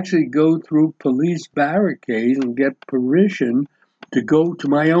actually go through police barricades and get permission to go to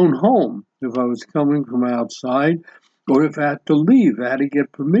my own home if I was coming from outside, or if I had to leave. I had to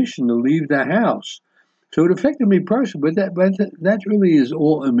get permission to leave the house. So it affected me personally, but that really is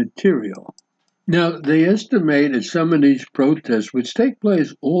all immaterial. Now, they estimate that some of these protests, which take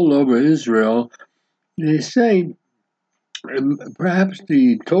place all over Israel, they say perhaps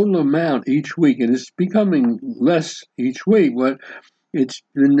the total amount each week, and it's becoming less each week, but it's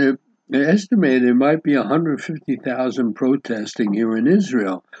been estimated there might be 150,000 protesting here in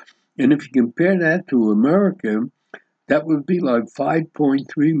Israel. And if you compare that to America, that would be like 5.3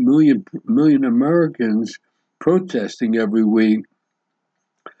 million Americans protesting every week.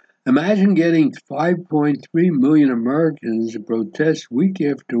 Imagine getting 5.3 million Americans to protest week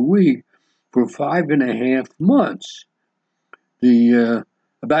after week for 5.5 months.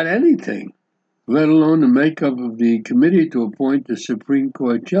 About anything, let alone the makeup of the committee to appoint the Supreme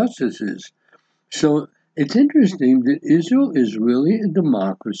Court justices. So it's interesting that Israel is really a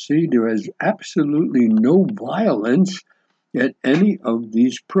democracy. There is absolutely no violence at any of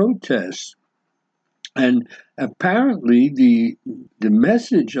these protests. And apparently the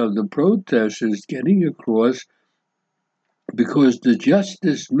message of the protest is getting across because the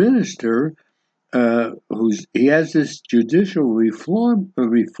justice minister, he has this judicial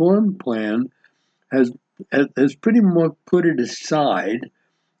reform plan, has pretty much put it aside,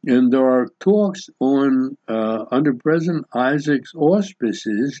 and there are talks on under President Isaac's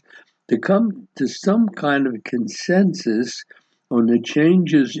auspices to come to some kind of consensus on the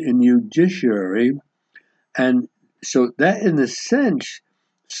changes in judiciary, and so that, in a sense,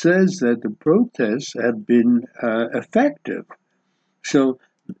 says that the protests have been effective. So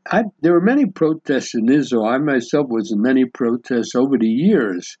there were many protests in Israel. I myself was in many protests over the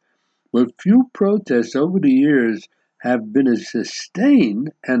years, but few protests over the years have been as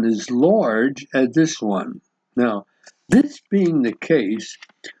sustained and as large as this one. Now, this being the case,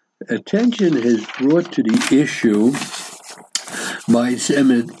 attention is brought to the issue by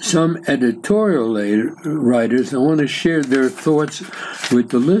some editorial writers. I want to share their thoughts with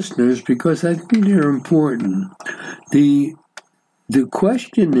the listeners because I think they're important. The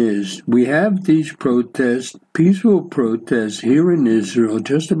question is, we have these protests, peaceful protests here in Israel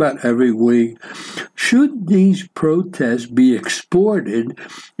just about every week. Should these protests be exported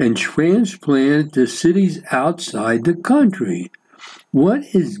and transplanted to cities outside the country? What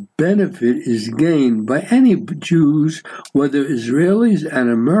benefit is gained by any Jews, whether Israelis and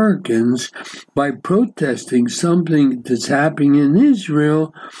Americans, by protesting something that's happening in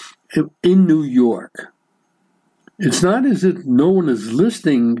Israel in New York? It's not as if no one is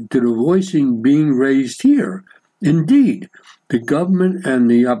listening to the voicing being raised here. Indeed, the government and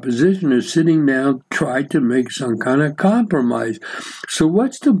the opposition are sitting down, trying to make some kind of compromise. So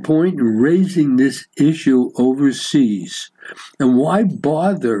what's the point in raising this issue overseas? And why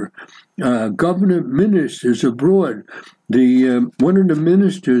bother government ministers abroad? One of the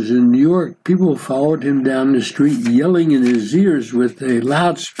ministers in New York, people followed him down the street yelling in his ears with a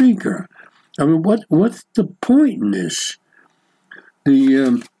loudspeaker. I mean, what's the point in this?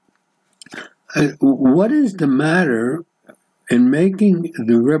 What is the matter in making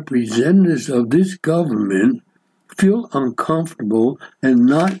the representatives of this government feel uncomfortable and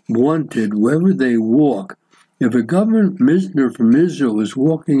not wanted wherever they walk? If a government minister from Israel is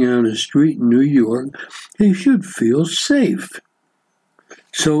walking down the street in New York, he should feel safe.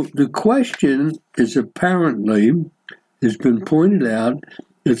 So the question is apparently, has been pointed out,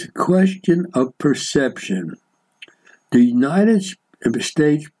 it's a question of perception. The United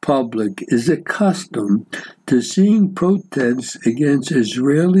States public is accustomed to seeing protests against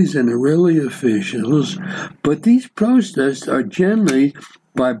Israelis and Israeli officials, but these protests are generally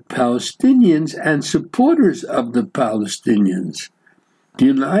by Palestinians and supporters of the Palestinians. The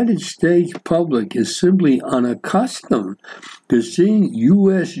United States public is simply unaccustomed to seeing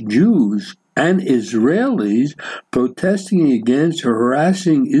U.S. Jews and Israelis protesting against or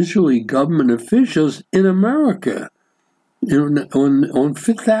harassing Israeli government officials in America, on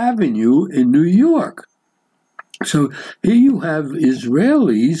Fifth Avenue in New York. So here you have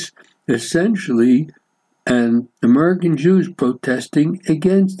Israelis, essentially, and American Jews protesting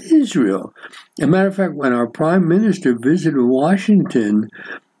against Israel. As a matter of fact, when our Prime Minister visited Washington,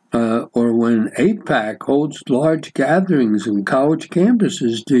 or when AIPAC holds large gatherings in college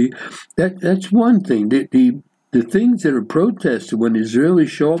campuses, that's one thing. The things that are protested when Israelis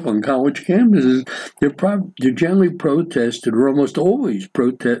show up on college campuses, they're generally protested, or almost always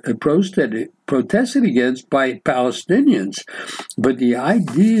protested against by Palestinians. But the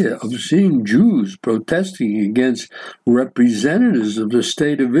idea of seeing Jews protesting against representatives of the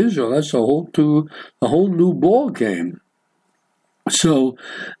state of Israel, that's a whole new ball game. So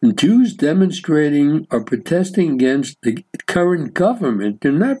Jews demonstrating or protesting against the current government,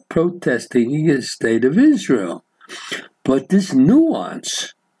 they're not protesting against the state of Israel. But this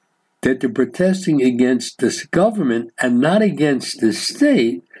nuance that they're protesting against this government and not against the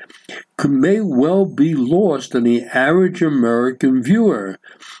state may well be lost on the average American viewer.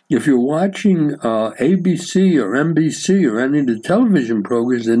 If you're watching ABC or NBC or any of the television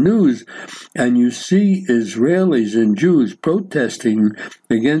programs, the news, and you see Israelis and Jews protesting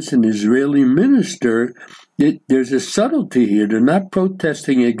against an Israeli minister, there's a subtlety here. They're not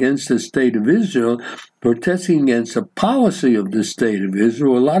protesting against the state of Israel, protesting against a policy of the state of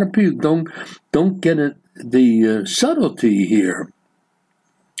Israel. A lot of people don't get the subtlety here.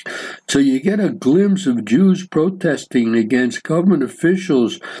 So you get a glimpse of Jews protesting against government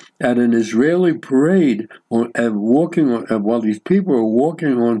officials at an Israeli parade, while these people are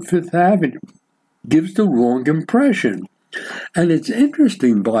walking on Fifth Avenue. Gives the wrong impression. And it's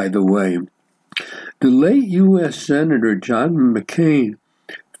interesting, by the way, the late U.S. Senator John McCain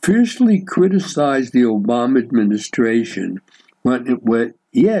fiercely criticized the Obama administration.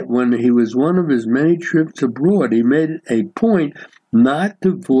 Yet, when he was one of his many trips abroad, he made it a point not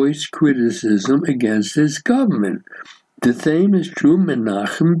to voice criticism against his government. The same is true of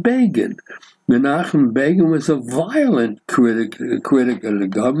Menachem Begin. Menachem Begin was a violent critic of the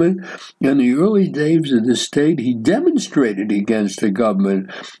government. In the early days of the state, he demonstrated against the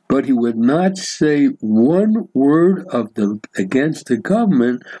government, but he would not say one word against the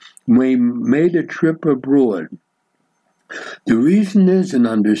government when he made a trip abroad. The reason is an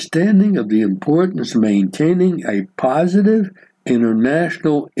understanding of the importance of maintaining a positive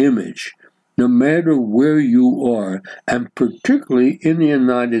international image, no matter where you are, and particularly in the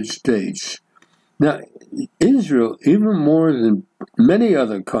United States. Now, Israel, even more than many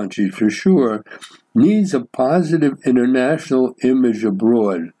other countries for sure, needs a positive international image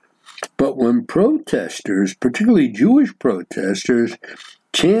abroad. But when protesters, particularly Jewish protesters,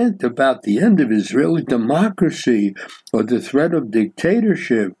 chant about the end of Israeli democracy or the threat of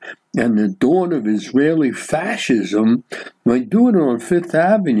dictatorship and the dawn of Israeli fascism, when do it on Fifth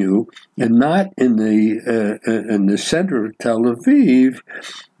Avenue and not in the center of Tel Aviv,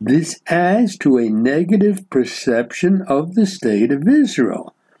 this adds to a negative perception of the state of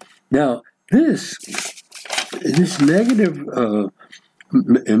Israel. Now, this negative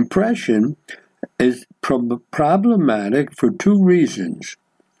impression is problematic for two reasons.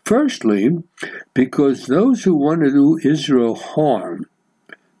 Firstly, because those who want to do Israel harm,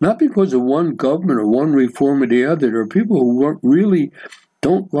 not because of one government or one reform or the other, there are people who really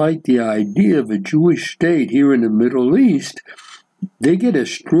don't like the idea of a Jewish state here in the Middle East. They get a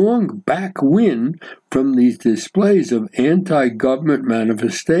strong backwind from these displays of anti-government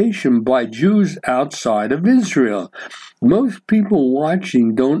manifestation by Jews outside of Israel. Most people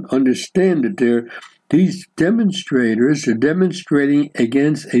watching don't understand that these demonstrators are demonstrating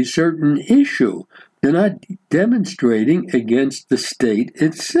against a certain issue. They're not demonstrating against the state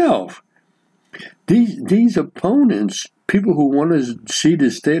itself. These opponents, people who want to see the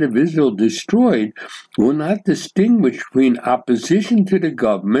state of Israel destroyed, will not distinguish between opposition to the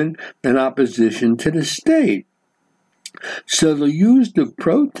government and opposition to the state. So they'll use the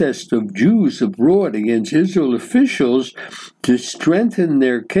protest of Jews abroad against Israel officials to strengthen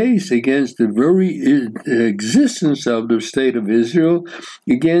their case against the very existence of the state of Israel,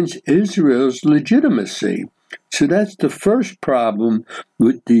 against Israel's legitimacy. So that's the first problem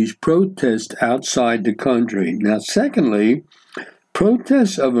with these protests outside the country. Now, secondly,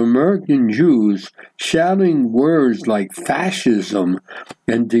 protests of American Jews shouting words like fascism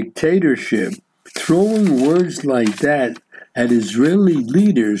and dictatorship, throwing words like that at Israeli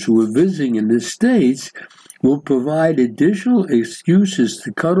leaders who are visiting in the States, will provide additional excuses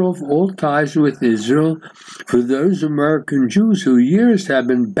to cut off all ties with Israel for those American Jews who years have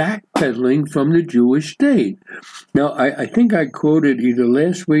been backpedaling from the Jewish state. Now, I think I quoted either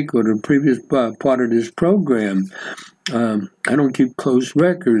last week or the previous part of this program. I don't keep close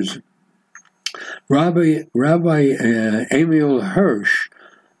records. Rabbi Emil Hirsch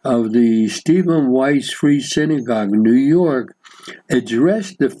of the Stephen Weiss Free Synagogue in New York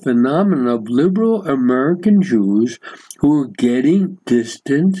addressed the phenomenon of liberal American Jews who are getting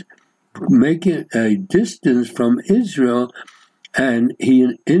distant, making a distance from Israel, and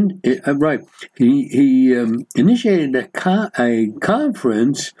he initiated a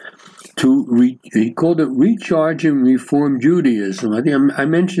conference he called it Recharge and Reform Judaism. I think I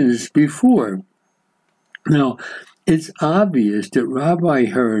mentioned this before. Now, it's obvious that Rabbi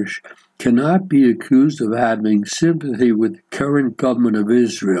Hirsch cannot be accused of having sympathy with the current government of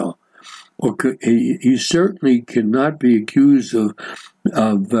Israel, or he certainly cannot be accused of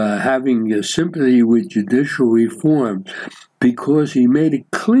having a sympathy with judicial reform, because he made it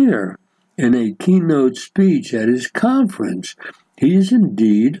clear in a keynote speech at his conference he is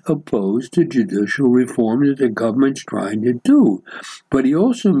indeed opposed to judicial reform that the government's trying to do. But he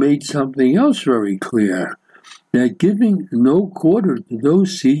also made something else very clear, that giving no quarter to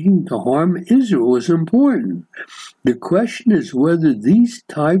those seeking to harm Israel is important. The question is whether these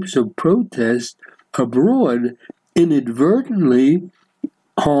types of protests abroad inadvertently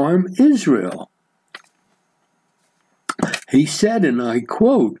harm Israel. He said, and I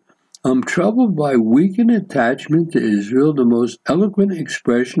quote, "I'm troubled by weakened attachment to Israel, the most eloquent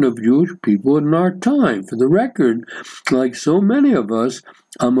expression of Jewish people in our time. For the record, like so many of us,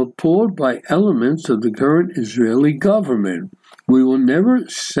 I'm appalled by elements of the current Israeli government. We will never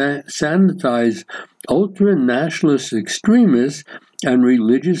sanitize ultra-nationalist extremists and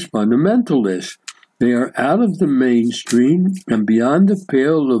religious fundamentalists. They are out of the mainstream and beyond the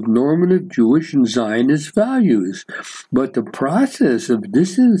pale of normative Jewish and Zionist values. But the process of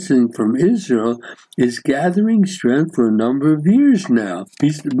distancing from Israel is gathering strength for a number of years now,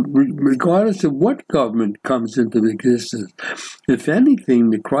 regardless of what government comes into existence. If anything,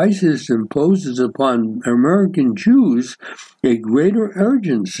 the crisis imposes upon American Jews a greater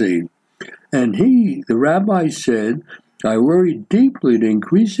urgency. And the rabbi said, I worry deeply that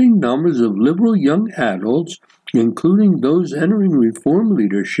increasing numbers of liberal young adults, including those entering reform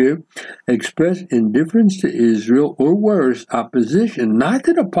leadership, express indifference to Israel or worse, opposition not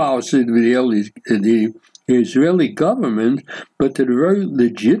to the policy of the Israeli government, but to the very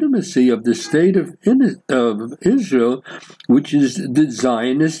legitimacy of the state of Israel, which is the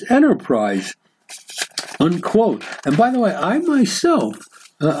Zionist enterprise. Unquote. And by the way, I myself,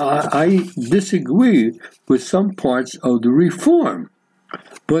 I disagree with some parts of the reform,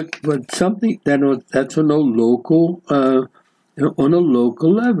 but something that's on a local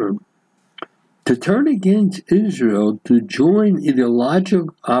level. To turn against Israel, to join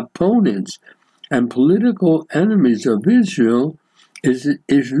ideological opponents and political enemies of Israel,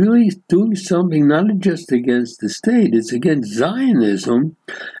 is really doing something not just against the state; it's against Zionism,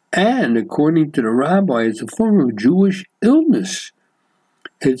 and according to the rabbi, it's a form of Jewish illness.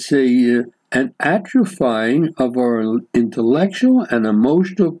 It's an atrophying of our intellectual and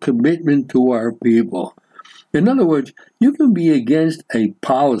emotional commitment to our people. In other words, you can be against a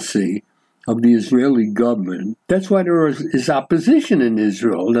policy of the Israeli government. That's why there is opposition in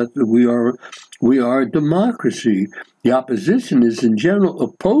Israel. That we are a democracy. The opposition is in general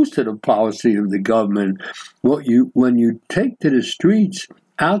opposed to the policy of the government. When you take to the streets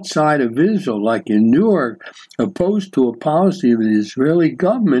outside of Israel, like in Newark, opposed to a policy of the Israeli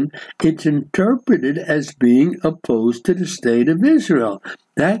government, it's interpreted as being opposed to the state of Israel.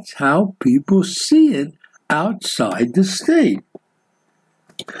 That's how people see it outside the state.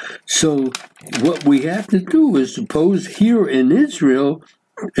 So what we have to do is oppose here in Israel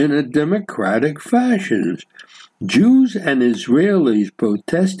in a democratic fashion. Jews and Israelis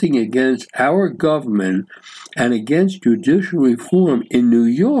protesting against our government and against judicial reform in New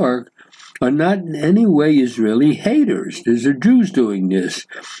York are not in any way Israeli haters. These are Jews doing this.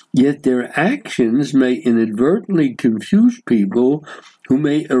 Yet their actions may inadvertently confuse people who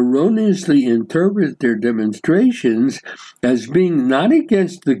may erroneously interpret their demonstrations as being not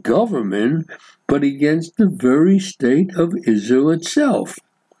against the government, but against the very state of Israel itself.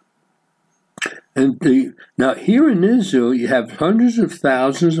 Now, here in Israel, you have hundreds of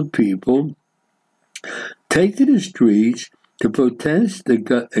thousands of people take to the streets to protest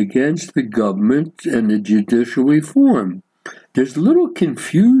against the government and the judicial reform. There's little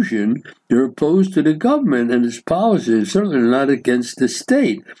confusion. They're opposed to the government and its policies, certainly not against the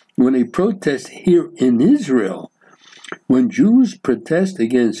state. When they protest here in Israel, when Jews protest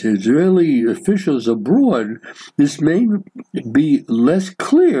against Israeli officials abroad, this may be less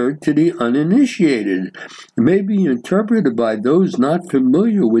clear to the uninitiated. It may be interpreted by those not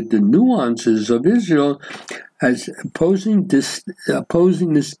familiar with the nuances of Israel as opposing the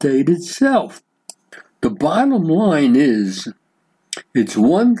state itself. The bottom line is, it's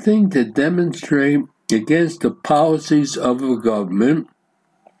one thing to demonstrate against the policies of a government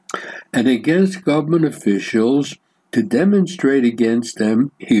and against government officials to demonstrate against them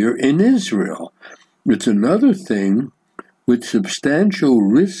here in Israel. It's another thing, with substantial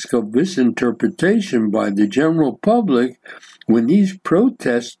risk of misinterpretation by the general public, when these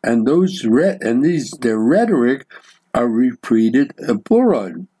protests and their rhetoric are repeated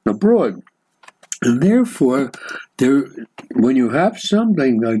abroad. And therefore, when you have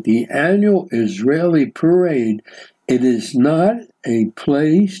something like the annual Israeli parade, it is not a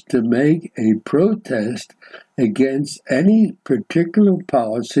place to make a protest against any particular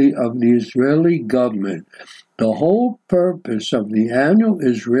policy of the Israeli government. The whole purpose of the annual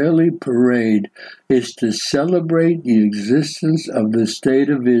Israeli parade is to celebrate the existence of the state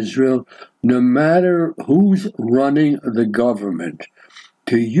of Israel, no matter who's running the government.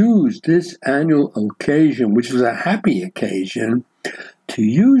 To use this annual occasion, which is a happy occasion, to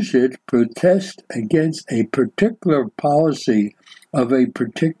use it to protest against a particular policy of a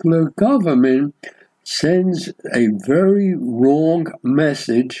particular government sends a very wrong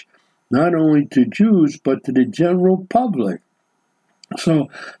message, not only to Jews, but to the general public. So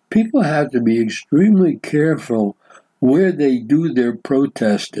people have to be extremely careful where they do their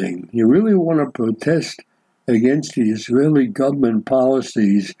protesting. You really want to protest against the Israeli government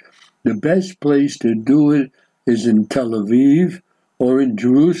policies, the best place to do it is in Tel Aviv or in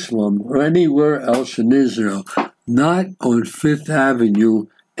Jerusalem or anywhere else in Israel, not on Fifth Avenue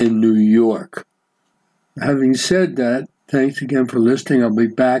in New York. Having said that, thanks again for listening. I'll be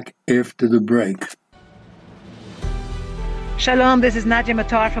back after the break. Shalom, this is Nadia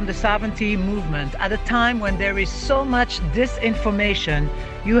Matar from the Sovereignty Movement. At a time when there is so much disinformation,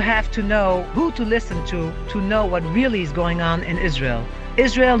 you have to know who to listen to know what really is going on in Israel.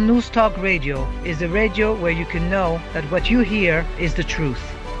 Israel News Talk Radio is the radio where you can know that what you hear is the truth.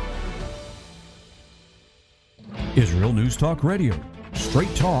 Israel News Talk Radio,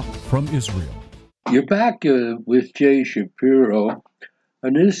 straight talk from Israel. You're back with Jay Shapiro.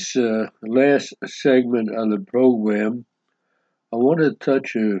 On this last segment of the program, I want to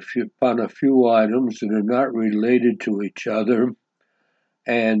touch upon a few items that are not related to each other.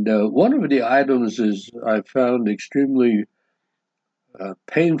 And one of the items is I found extremely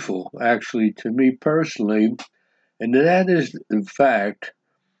painful, actually, to me personally, and that is the fact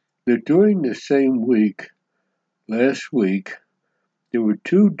that during the same week, last week, there were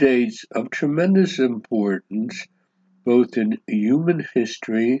two dates of tremendous importance, both in human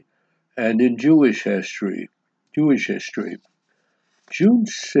history and in Jewish history. June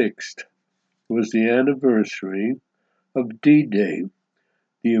 6th was the anniversary of D-Day,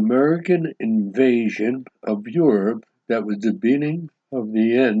 the American invasion of Europe that was the beginning of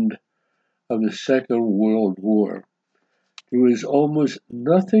the end of the Second World War. There was almost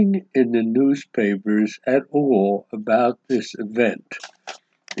nothing in the newspapers at all about this event.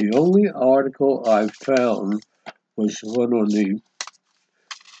 The only article I found was one on the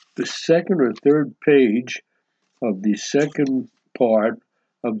second or third page of the second part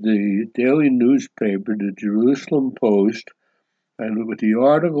of the daily newspaper, the Jerusalem Post, and the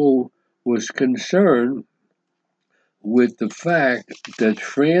article was concerned with the fact that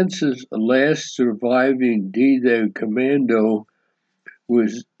France's last surviving D-Day commando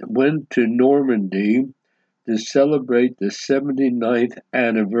went to Normandy to celebrate the 79th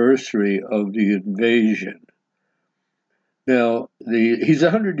anniversary of the invasion. Now, he's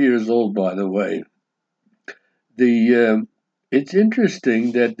 100 years old, by the way. It's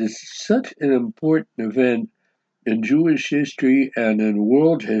interesting that this is such an important event in Jewish history and in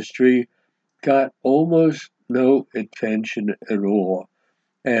world history got almost no attention at all.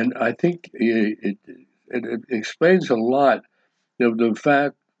 And I think it explains a lot of the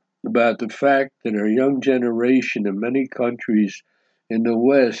fact that our young generation in many countries in the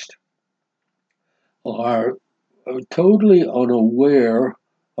West are totally unaware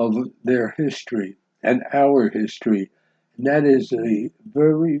of their history and our history. And that is a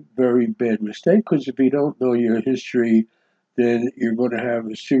very, very bad mistake, because if you don't know your history, then you're going to have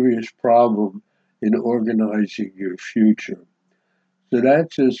a serious problem in organizing your future. So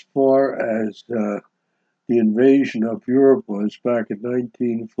that's as far as the invasion of Europe was back in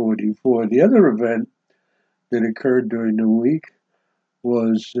 1944. The other event that occurred during the week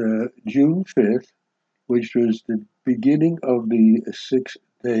was June 5th, which was the beginning of the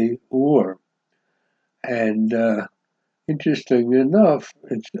Six-Day War. And interesting enough,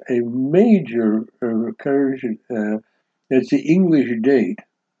 it's a major recursion. It's the English date,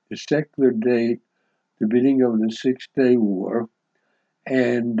 the secular date, the beginning of the Six-Day War.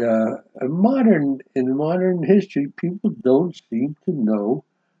 And in modern history, people don't seem to know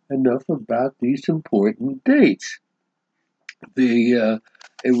enough about these important dates. It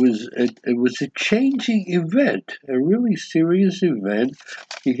was a changing event, a really serious event.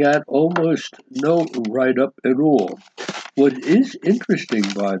 You got almost no write-up at all. What is interesting,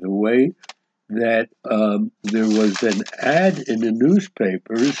 by the way, that there was an ad in the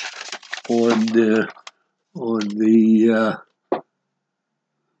newspapers on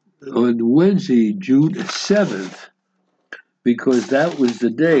Wednesday, June 7th, because that was the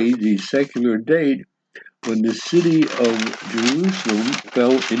day, the secular date, when the city of Jerusalem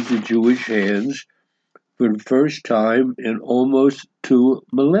fell into Jewish hands for the first time in almost 2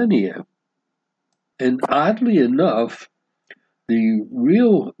 millennia. And oddly enough, the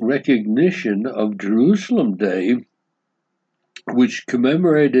real recognition of Jerusalem Day, which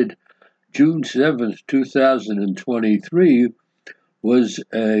commemorated June 7th, 2023, was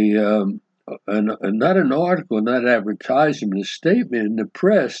not an article, not advertisement, a statement in the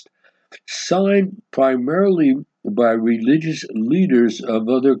press signed primarily by religious leaders of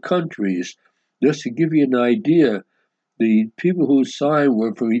other countries. Just to give you an idea, the people who signed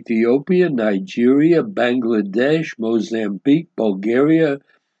were from Ethiopia, Nigeria, Bangladesh, Mozambique, Bulgaria,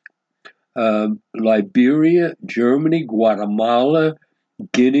 Liberia, Germany, Guatemala,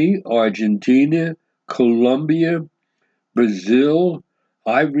 Guinea, Argentina, Colombia, Brazil,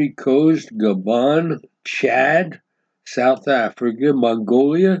 Ivory Coast, Gabon, Chad, South Africa,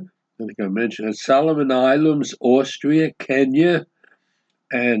 Mongolia, I think I mentioned Solomon Islands, Austria, Kenya,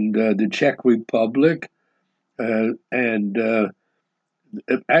 and the Czech Republic, And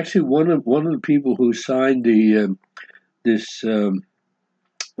actually, one of the people who signed this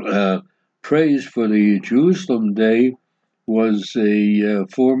praise for the Jerusalem Day was a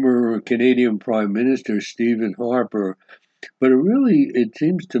former Canadian Prime Minister, Stephen Harper. But it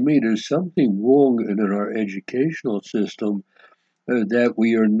seems to me there's something wrong in our educational system that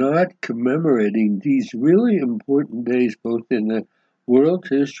we are not commemorating these really important days, both in the world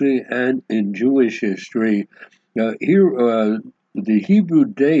history and in Jewish history. The Hebrew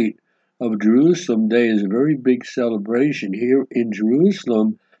date of Jerusalem Day is a very big celebration. Here in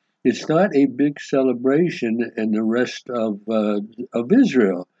Jerusalem, it's not a big celebration in the rest of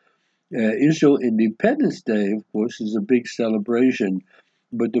Israel. Israel Independence Day, of course, is a big celebration.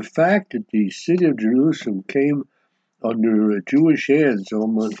 But the fact that the city of Jerusalem came under Jewish hands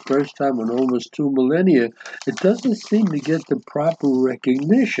first time in almost 2 millennia, it doesn't seem to get the proper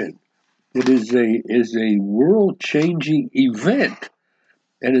recognition. It is a world-changing event,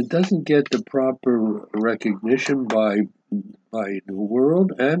 and it doesn't get the proper recognition by the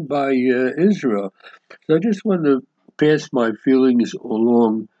world and by Israel. So I just want to pass my feelings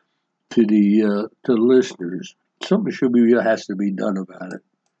along to the listeners. Something has to be done about it.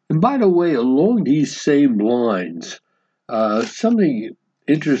 And by the way, along these same lines, something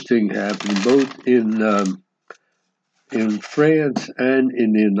interesting happened both in France and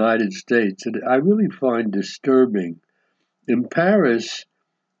in the United States that I really find disturbing. In Paris,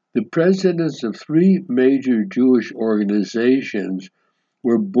 the presidents of 3 major Jewish organizations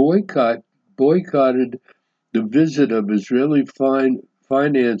were boycotted the visit of Israeli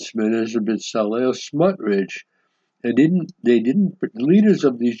Finance Minister Bezalel Smotrich. Leaders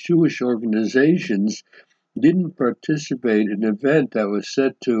of these Jewish organizations didn't participate in an event that was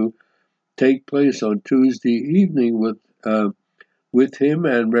set to take place on Tuesday evening with him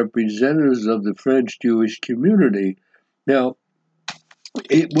and representatives of the French Jewish community. Now,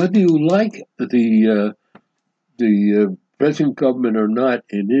 whether you like the present government or not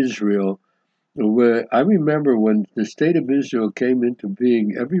in Israel, where I remember when the state of Israel came into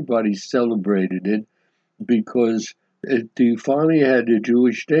being, everybody celebrated it because they finally had a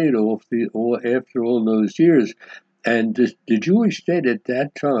Jewish state after all those years. And the Jewish state at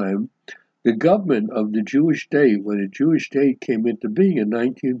that time, the government of the Jewish state, when the Jewish state came into being in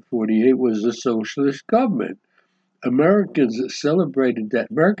 1948, was a socialist government. American Jews celebrated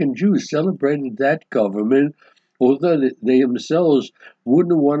that government, although they themselves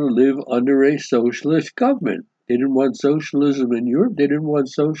wouldn't want to live under a socialist government. They didn't want socialism in Europe. They didn't want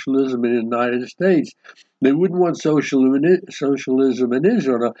socialism in the United States. They wouldn't want socialism in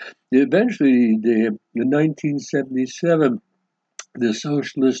Israel. Now, eventually, in 1977, the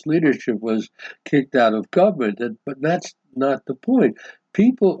socialist leadership was kicked out of government. But that's not the point.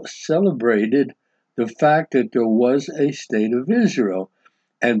 People celebrated the fact that there was a state of Israel.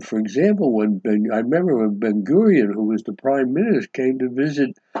 And for example, I remember when Ben-Gurion, who was the prime minister, came to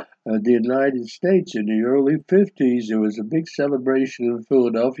visit the United States in the early 50s, there was a big celebration in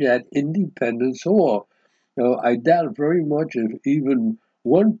Philadelphia at Independence Hall. Now, I doubt very much if even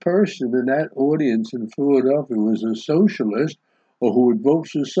one person in that audience in Philadelphia was a socialist or who would vote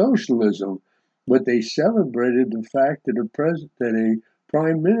for socialism. But they celebrated the fact that a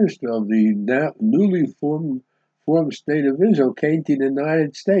prime minister of the now newly formed state of Israel came to the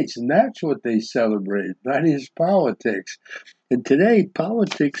United States, and that's what they celebrated, not his politics. And today,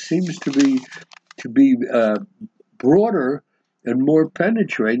 politics seems to be broader and more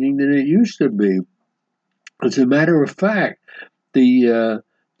penetrating than it used to be. As a matter of fact, there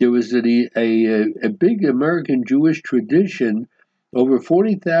was a big American Jewish tradition. Over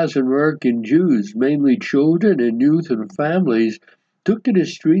 40,000 American Jews, mainly children and youth and families, took to the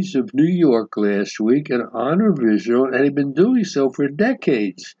streets of New York last week in honor of Israel, and had been doing so for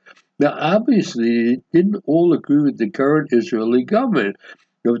decades. Now, obviously, they didn't all agree with the current Israeli government,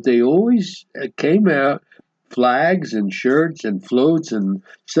 but they always came out, flags and shirts and floats, and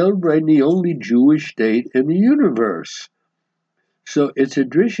celebrating the only Jewish state in the universe. So it's a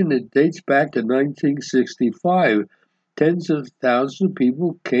tradition that dates back to 1965. Tens of thousands of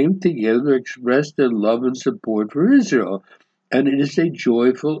people came together to express their love and support for Israel. And it is a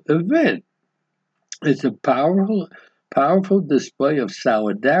joyful event. It's a powerful display of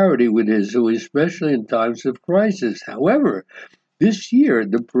solidarity with Israel, especially in times of crisis. However, this year,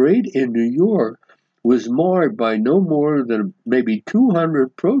 the parade in New York was marred by no more than maybe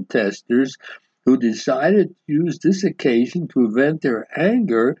 200 protesters who decided to use this occasion to vent their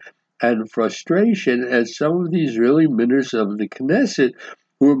anger and frustration at some of the Israeli ministers of the Knesset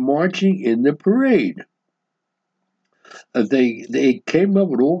who were marching in the parade. They came up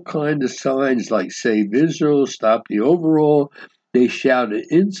with all kinds of signs like "Save Israel," "Stop the Overall." They shouted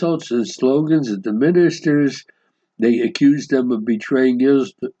insults and slogans at the ministers. They accused them of betraying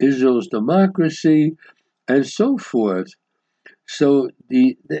Israel's democracy, and so forth. So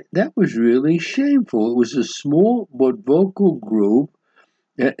that was really shameful. It was a small but vocal group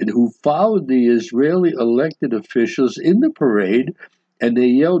who followed the Israeli elected officials in the parade, and they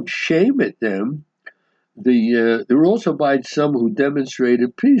yelled shame at them. There were also by some who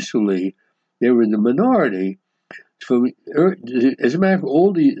demonstrated peacefully. They were the minority. So, as a matter of fact,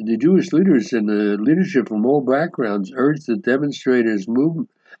 all the Jewish leaders and the leadership from all backgrounds urged the demonstrators' movement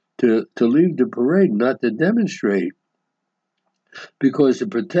to leave the parade, not to demonstrate, because the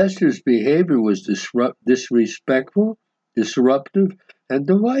protesters' behavior was disrespectful, disruptive, and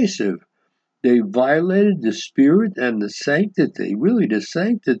divisive. They violated the spirit and the sanctity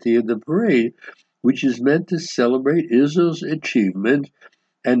of the parade, which is meant to celebrate Israel's achievement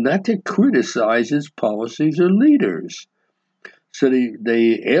and not to criticize its policies or leaders. So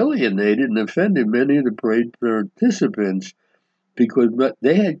they alienated and offended many of the parade participants because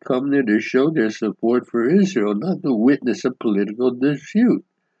they had come there to show their support for Israel, not to witness a political dispute.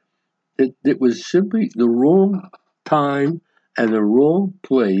 It was simply the wrong time and the wrong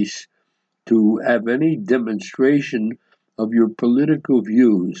place to have any demonstration of your political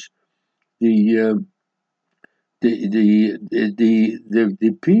views. The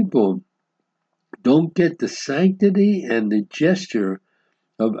people don't get the sanctity and the gesture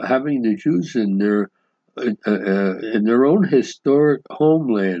of having the Jews in their own historic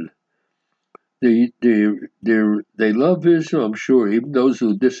homeland. They love Israel, I'm sure, even those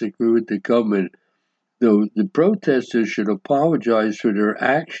who disagree with the government. Though the protesters should apologize for their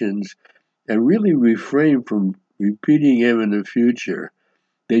actions and really refrain from repeating them in the future.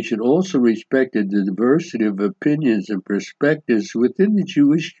 They should also respect the diversity of opinions and perspectives within the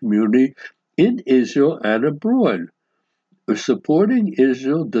Jewish community in Israel and abroad. Supporting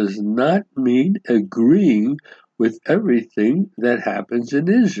Israel does not mean agreeing with everything that happens in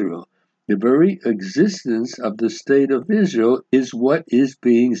Israel. The very existence of the state of Israel is what is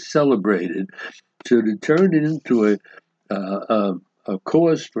being celebrated. So to turn it into a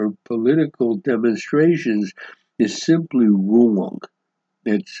cause for political demonstrations is simply wrong.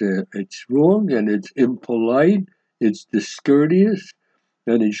 It's wrong, and it's impolite, it's discourteous,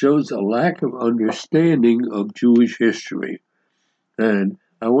 and it shows a lack of understanding of Jewish history. And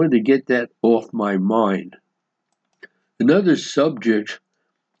I wanted to get that off my mind. Another subject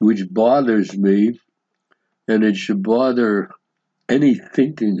which bothers me, and it should bother any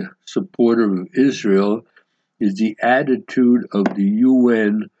thinking supporter of Israel, is the attitude of the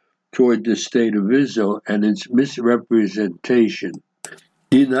UN toward the state of Israel and its misrepresentation.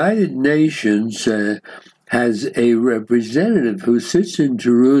 The United Nations has a representative who sits in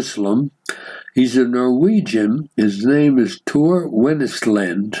Jerusalem. He's a Norwegian. His name is Tor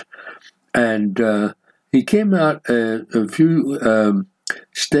Wennesland, and he came out a few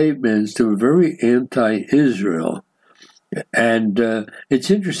statements that were very anti-Israel. And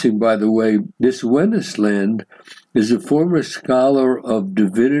it's interesting, by the way, this Wennesland is a former scholar of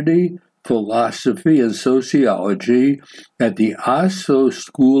divinity, philosophy, and sociology at the Oslo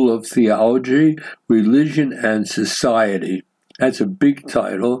School of Theology, Religion, and Society. That's a big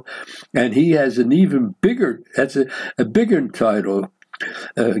title. And he has an even bigger, that's a bigger title.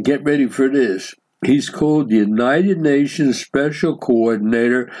 Get ready for this. He's called the United Nations Special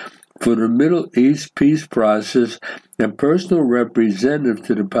Coordinator for the Middle East Peace Process and personal representative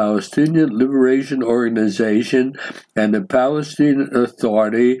to the Palestinian Liberation Organization and the Palestinian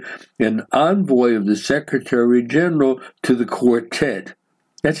Authority, and envoy of the Secretary General to the Quartet.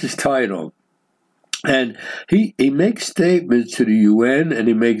 That's his title. And he makes statements to the UN, and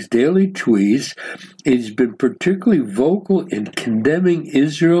he makes daily tweets. He's been particularly vocal in condemning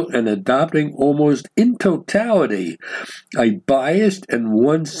Israel and adopting almost in totality a biased and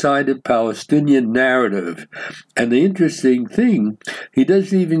one-sided Palestinian narrative. And the interesting thing, he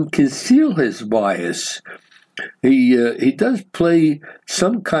doesn't even conceal his bias. He does play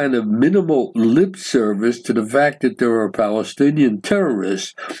some kind of minimal lip service to the fact that there are Palestinian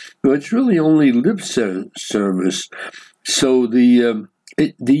terrorists, but it's really only lip service. So the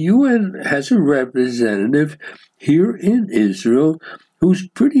UN has a representative here in Israel who's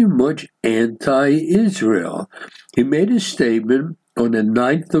pretty much anti-Israel. He made a statement on the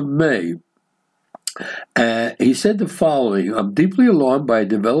 9th of May. He said the following: I'm deeply alarmed by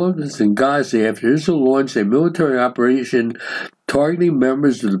developments in Gaza after Israel launched a military operation targeting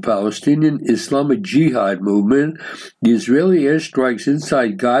members of the Palestinian Islamic Jihad movement. The Israeli airstrikes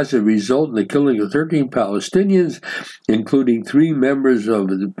inside Gaza result in the killing of 13 Palestinians, including 3 members of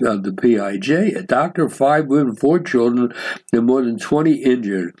the PIJ, a doctor, 5 women, 4 children, and more than 20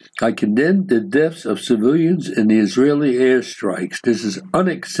 injured. I condemn the deaths of civilians in the Israeli airstrikes. This is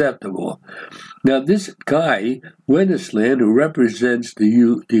unacceptable. Now, this guy, Wennesland, who represents the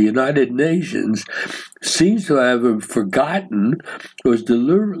United Nations, seems to have forgotten, was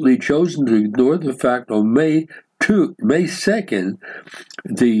deliberately chosen to ignore the fact on May 2nd,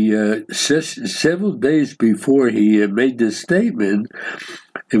 several days before he made this statement.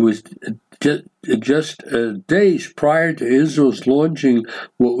 It was just days prior to Israel's launching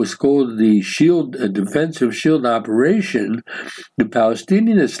what was called the defensive shield operation. The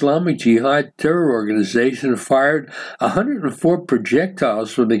Palestinian Islamic Jihad terror organization fired 104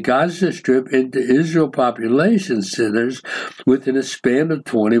 projectiles from the Gaza Strip into Israel population centers within a span of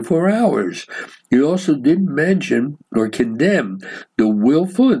 24 hours. He also didn't mention or condemn the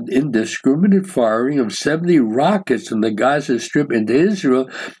willful and indiscriminate firing of 70 rockets from the Gaza Strip into Israel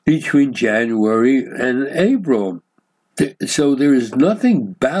between January and April. So there is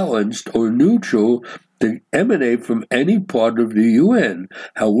nothing balanced or neutral to emanate from any part of the UN.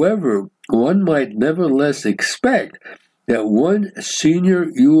 However, one might nevertheless expect that one senior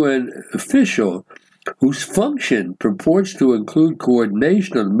UN official whose function purports to include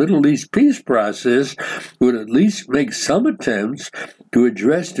coordination of the Middle East peace process would at least make some attempts to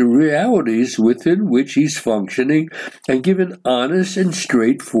address the realities within which he's functioning and give an honest and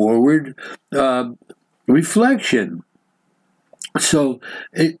straightforward reflection. So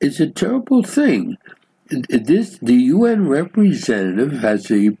it's a terrible thing. The UN representative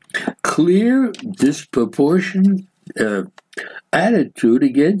has a clear disproportionate attitude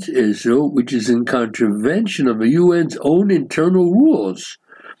against Israel, which is in contravention of the UN's own internal rules.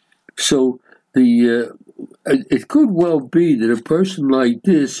 So it could well be that a person like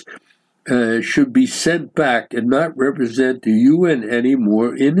this should be sent back and not represent the UN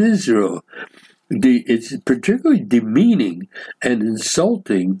anymore in Israel. It's a particularly demeaning and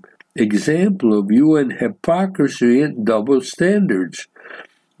insulting example of UN hypocrisy and double standards.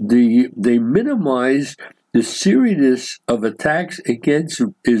 They minimize the seriousness of attacks against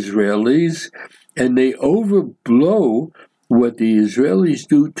Israelis, and they overblow what the Israelis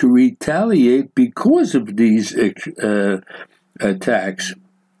do to retaliate because of these attacks.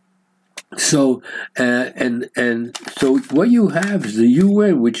 So, so what you have is the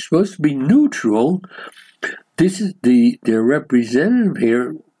UN, which is supposed to be neutral. This is their representative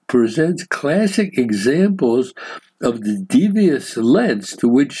here presents classic examples of the devious lengths to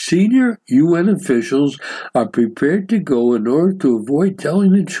which senior UN officials are prepared to go in order to avoid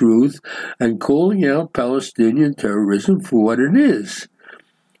telling the truth and calling out Palestinian terrorism for what it is.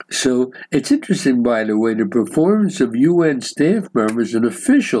 So it's interesting, by the way, the performance of UN staff members and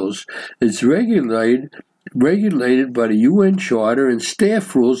officials is regulated by the UN Charter and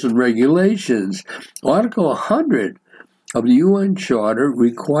staff rules and regulations. Article 100 of the UN Charter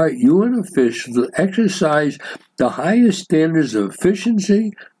require UN officials to exercise the highest standards of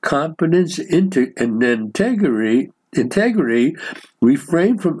efficiency, competence, and integrity,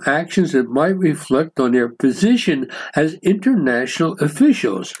 refrain from actions that might reflect on their position as international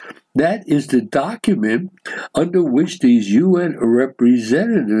officials. That is the document under which these UN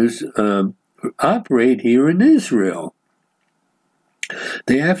representatives operate here in Israel.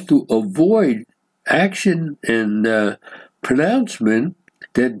 They have to avoid action and pronouncement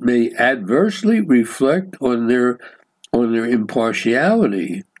that may adversely reflect on their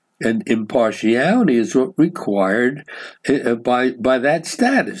impartiality, and impartiality is what required by that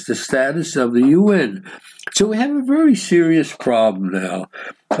status, the status of the UN. So we have a very serious problem now.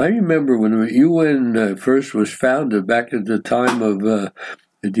 I remember when the UN first was founded back at the time of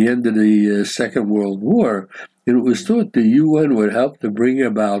at the end of the Second World War, and it was thought the UN would help to bring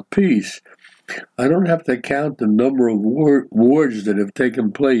about peace. I don't have to count the number of wars that have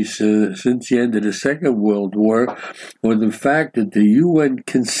taken place since the end of the Second World War, or the fact that the UN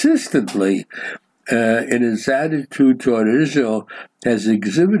consistently, in its attitude toward Israel, has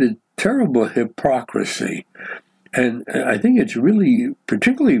exhibited terrible hypocrisy. And I think it's really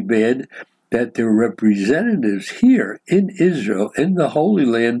particularly bad that their representatives here in Israel, in the Holy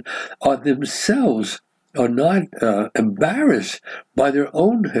Land, are themselves are not embarrassed by their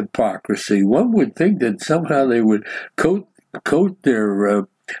own hypocrisy. One would think that somehow they would coat their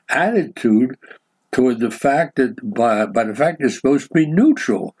attitude toward the fact that by the fact they're supposed to be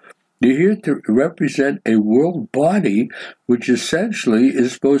neutral. You're here to represent a world body which essentially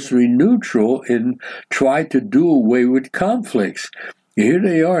is supposed to be neutral and try to do away with conflicts. Here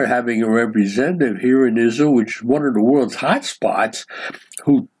they are having a representative here in Israel, which is one of the world's hot spots,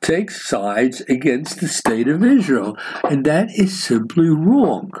 who takes sides against the state of Israel. And that is simply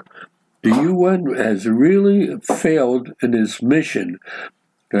wrong. The UN has really failed in its mission.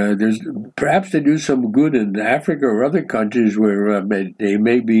 Perhaps they do some good in Africa or other countries where they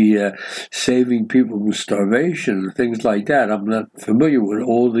may be saving people from starvation and things like that. I'm not familiar with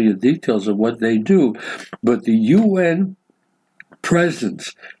all the details of what they do. But the UN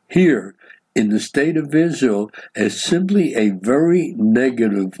presence here in the state of Israel is simply a very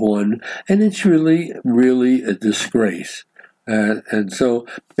negative one, and it's really, really a disgrace. And so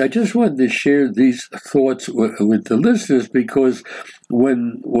I just wanted to share these thoughts with the listeners, because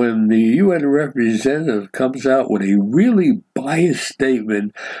when the UN representative comes out with a really biased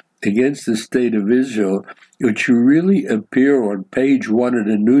statement against the state of Israel, which really appear on page 1 of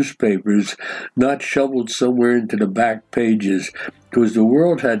the newspapers, not shoveled somewhere into the back pages, because the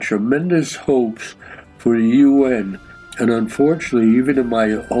world had tremendous hopes for the UN. And unfortunately, even in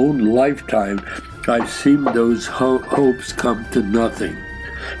my own lifetime, I've seen those hopes come to nothing.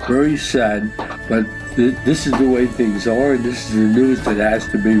 Very sad, but this is the way things are, and this is the news that has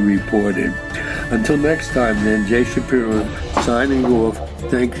to be reported. Until next time, then, Jay Shapiro signing off.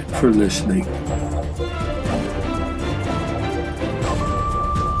 Thanks for listening.